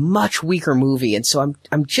this was a much weaker movie, and so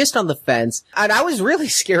I'm just on the fence. And I was really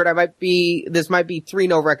scared this might be 3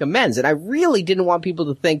 no recommends, and I really didn't want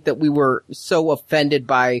people to think that we were so offended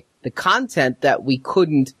by the content that we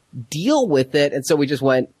couldn't deal with it, and so we just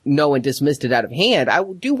went no and dismissed it out of hand. I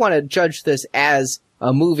do want to judge this as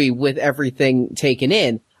a movie with everything taken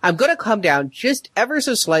in. I'm going to come down just ever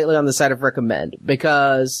so slightly on the side of recommend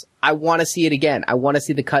because I want to see it again. I want to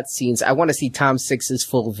see the cutscenes. I want to see Tom Six's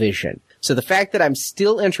full vision. So the fact that I'm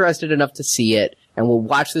still interested enough to see it and will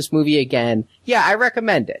watch this movie again, yeah, I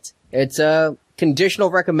recommend it. It's a conditional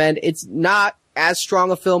recommend. It's not as strong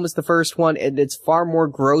a film as the first one, and it's far more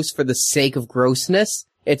gross for the sake of grossness.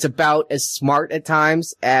 It's about as smart at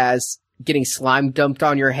times as getting slime dumped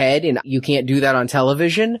on your head, and you can't do that on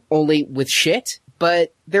television, only with shit.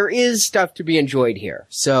 But there is stuff to be enjoyed here.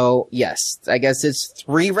 So, yes, I guess it's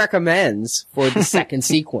 3 recommends for the second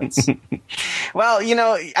sequence. Well,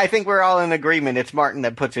 I think we're all in agreement. It's Martin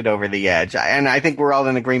that puts it over the edge. And I think we're all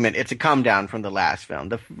in agreement. It's a come down from the last film.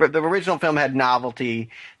 The original film had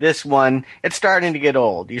novelty. This one, it's starting to get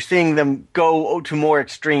old. You're seeing them go to more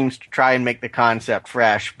extremes to try and make the concept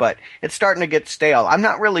fresh, but it's starting to get stale. I'm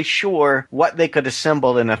not really sure what they could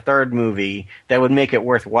assemble in a third movie that would make it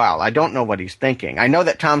worthwhile. I don't know what he's thinking. I know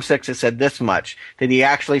that Tom Six has said this much, that he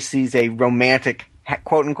actually sees a romantic,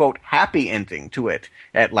 quote-unquote, happy ending to it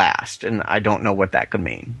at last, and I don't know what that could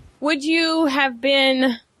mean. Would you have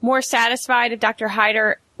been more satisfied if Dr.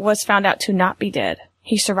 Hyder was found out to not be dead?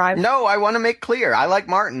 He survived? No, I want to make clear. I like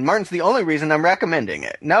Martin. Martin's the only reason I'm recommending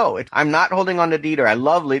it. No, I'm not holding on to Dieter. I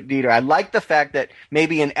love Dieter. I like the fact that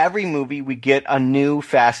maybe in every movie we get a new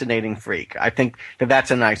fascinating freak. I think that that's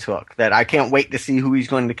a nice hook, that I can't wait to see who he's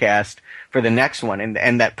going to cast for the next one,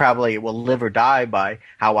 and that probably will live or die by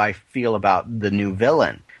how I feel about the new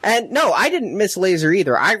villain. And no, I didn't miss Laser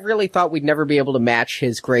either. I really thought we'd never be able to match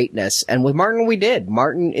his greatness, and with Martin we did.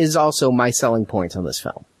 Martin is also my selling point on this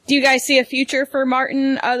film. Do you guys see a future for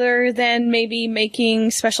Martin other than maybe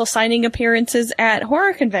making special signing appearances at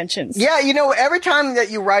horror conventions? Yeah, every time that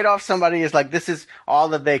you write off somebody is like, this is all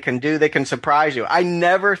that they can do, they can surprise you. I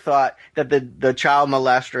never thought that the child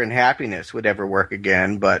molester in Happiness would ever work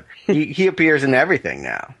again, but he appears in everything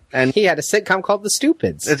now. And he had a sitcom called The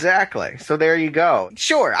Stupids. Exactly. So there you go.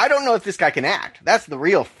 Sure, I don't know if this guy can act. That's the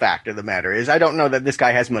real fact of the matter is I don't know that this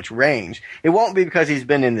guy has much range. It won't be because he's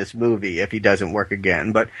been in this movie if he doesn't work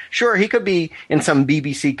again. But sure, he could be in some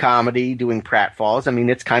BBC comedy doing pratfalls. I mean,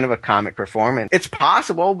 it's kind of a comic performance. It's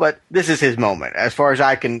possible, but this is his moment. As far as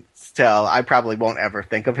I can tell, I probably won't ever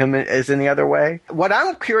think of him as any other way. What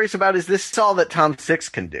I'm curious about is this all that Tom Six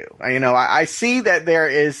can do. I see that there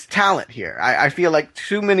is talent here. I feel like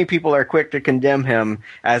too many people are quick to condemn him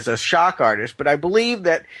as a shock artist, but I believe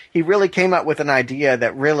that he really came up with an idea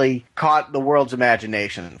that really caught the world's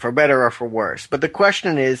imagination, for better or for worse. But the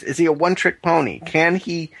question is he a one-trick pony? Can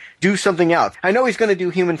he do something else? I know he's going to do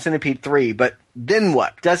Human Centipede 3, but then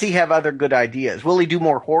what? Does he have other good ideas? Will he do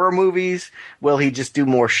more horror movies? Will he just do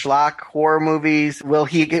more schlock horror movies? Will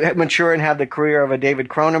he mature and have the career of a David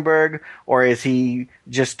Cronenberg? Or is he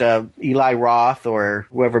just Eli Roth or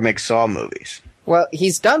whoever makes Saw movies? Well,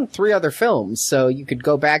 he's done 3 other films, so you could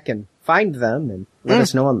go back and find them and let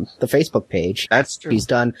us know on the Facebook page. That's true. He's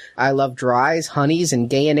done I Love Dries, Honeys, and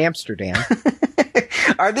Gay in Amsterdam.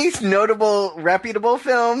 Are these notable, reputable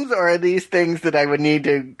films, or are these things that I would need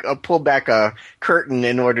to pull back a curtain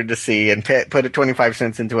in order to see and put a 25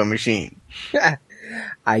 cents into a machine?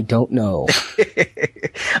 I don't know.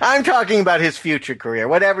 I'm talking about his future career,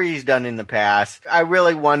 whatever he's done in the past. I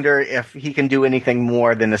really wonder if he can do anything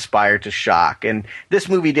more than aspire to shock. And this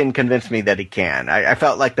movie didn't convince me that he can. I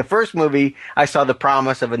felt like the first movie, I saw the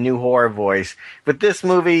promise of a new horror voice. But this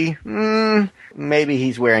movie, maybe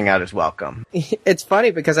he's wearing out his welcome. It's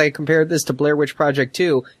funny because I compared this to Blair Witch Project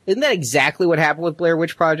 2. Isn't that exactly what happened with Blair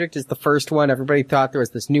Witch Project? Is the first one, everybody thought there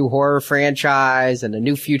was this new horror franchise and a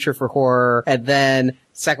new future for horror. And then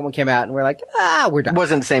second one came out and we're like, we're done. It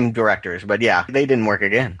wasn't the same directors, but yeah, they didn't work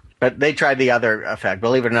again. But they tried the other effect.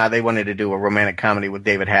 Believe it or not, they wanted to do a romantic comedy with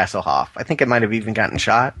David Hasselhoff. I think it might have even gotten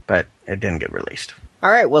shot, but it didn't get released.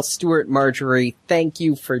 All right. Well, Stuart, Marjorie, thank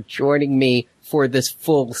you for joining me for this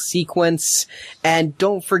full sequence. And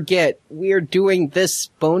don't forget, we are doing this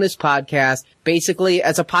bonus podcast basically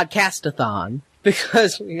as a podcast-a-thon.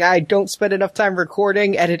 because I don't spend enough time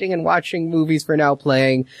recording, editing, and watching movies for Now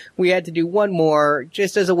Playing. We had to do one more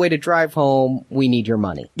just as a way to drive home. We need your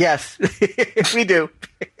money. Yes, we do.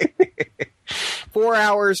 4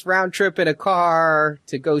 hours round trip in a car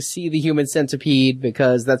to go see The Human Centipede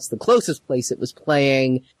because that's the closest place it was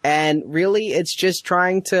playing. And really, it's just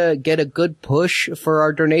trying to get a good push for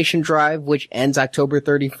our donation drive, which ends October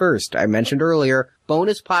 31st. I mentioned earlier,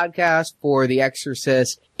 bonus podcast for The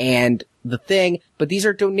Exorcist and The Thing, but these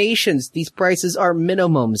are donations. These prices are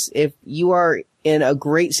minimums. If you are in a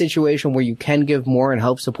great situation where you can give more and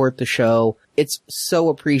help support the show, it's so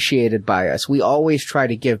appreciated by us. We always try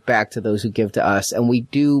to give back to those who give to us, and we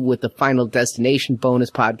do with the Final Destination bonus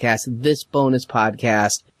podcast, this bonus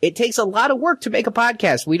podcast. It takes a lot of work to make a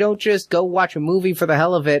podcast. We don't just go watch a movie for the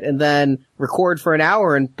hell of it and then record for an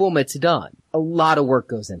hour and boom, it's done. A lot of work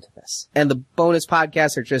goes into this. And the bonus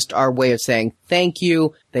podcasts are just our way of saying thank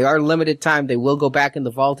you. They are limited time. They will go back in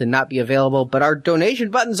the vault and not be available, but our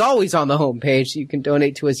donation button's always on the homepage, so you can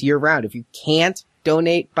donate to us year round. If you can't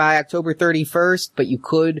donate by October 31st, but you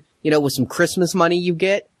could, with some Christmas money you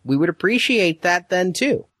get, we would appreciate that then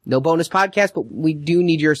too. No bonus podcast, but we do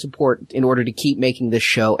need your support in order to keep making this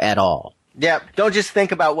show at all. Yeah, don't just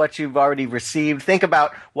think about what you've already received. Think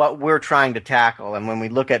about what we're trying to tackle. And when we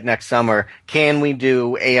look at next summer, can we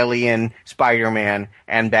do Alien, Spider-Man,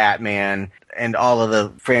 and Batman, and all of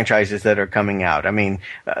the franchises that are coming out? I mean,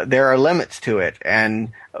 there are limits to it.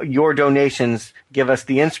 And your donations give us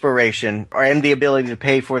the inspiration and the ability to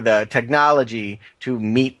pay for the technology to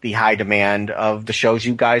meet the high demand of the shows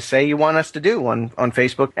you guys say you want us to do on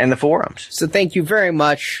Facebook and the forums. So thank you very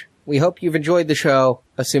much. We hope you've enjoyed the show,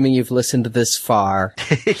 assuming you've listened this far.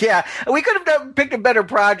 Yeah, we could have picked a better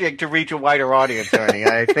project to reach a wider audience, Ernie.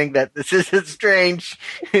 I think that this is a strange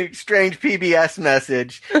PBS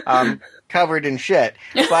message covered in shit.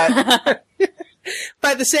 But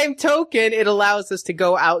by the same token, it allows us to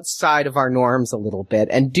go outside of our norms a little bit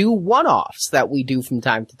and do one-offs that we do from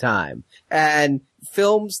time to time. And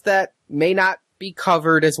films that may not be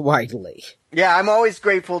covered as widely. Yeah, I'm always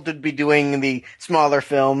grateful to be doing the smaller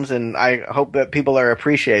films, and I hope that people are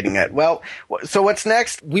appreciating it. Well, so what's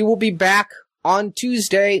next? We will be back on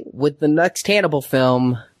Tuesday with the next Hannibal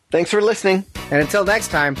film. Thanks for listening. And until next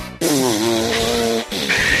time.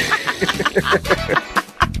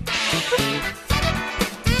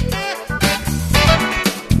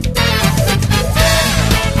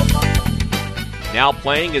 Now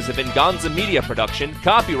Playing is a Venganza Media production,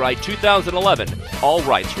 copyright 2011, all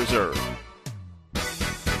rights reserved.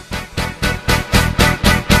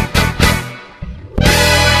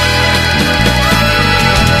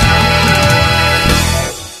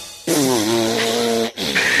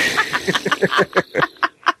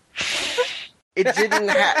 It didn't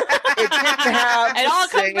have. It all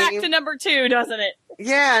comes back to number 2, doesn't it?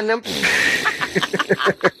 Yeah,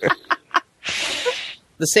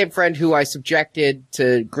 The same friend who I subjected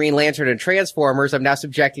to Green Lantern and Transformers, I'm now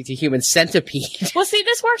subjecting to Human Centipede. Well, see,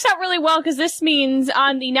 this works out really well because this means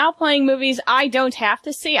on the Now Playing movies I don't have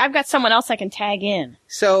to see, I've got someone else I can tag in.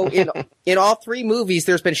 So in all 3 movies,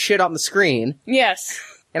 there's been shit on the screen. Yes.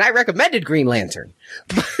 And I recommended Green Lantern.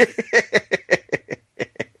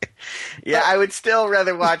 Yeah, I would still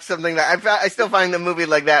rather watch something that I still find a movie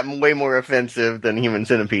like that way more offensive than Human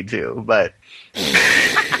Centipede 2, but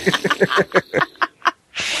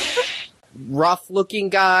rough-looking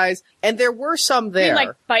guys, and there were some there. You mean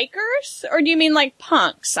like bikers, or do you mean like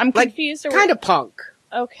punks? I'm confused. Kind of punk.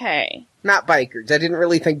 Okay. Not bikers. I didn't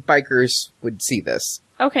really think bikers would see this.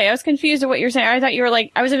 Okay, I was confused at what you were saying. I thought you were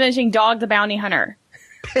I was imagining Dog the Bounty Hunter.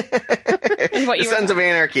 Is what the Sons of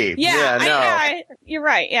Anarchy. Yeah, no. You're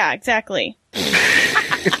right. Yeah, exactly.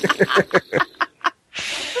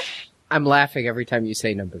 I'm laughing every time you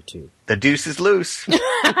say number 2. The deuce is loose.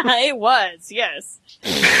 It was, yes.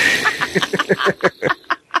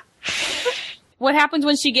 What happens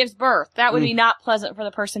when she gives birth? That would be not pleasant for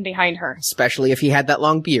the person behind her. Especially if he had that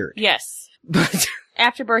long beard. Yes. But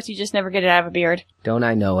after birth, you just never get it out of a beard. Don't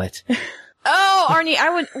I know it? Oh, Arnie,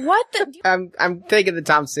 what the? I'm taking the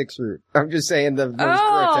Tom Six route. I'm just saying the most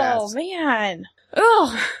grotesque. Oh, man.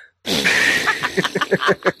 Ugh.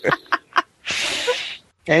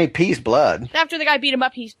 And he pees blood. After the guy beat him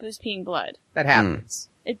up, he was peeing blood. That happens.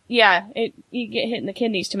 You get hit in the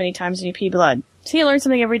kidneys too many times and you pee blood. See, you learn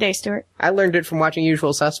something every day, Stuart. I learned it from watching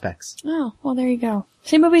Usual Suspects. Oh, well, there you go.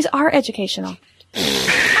 See, movies are educational.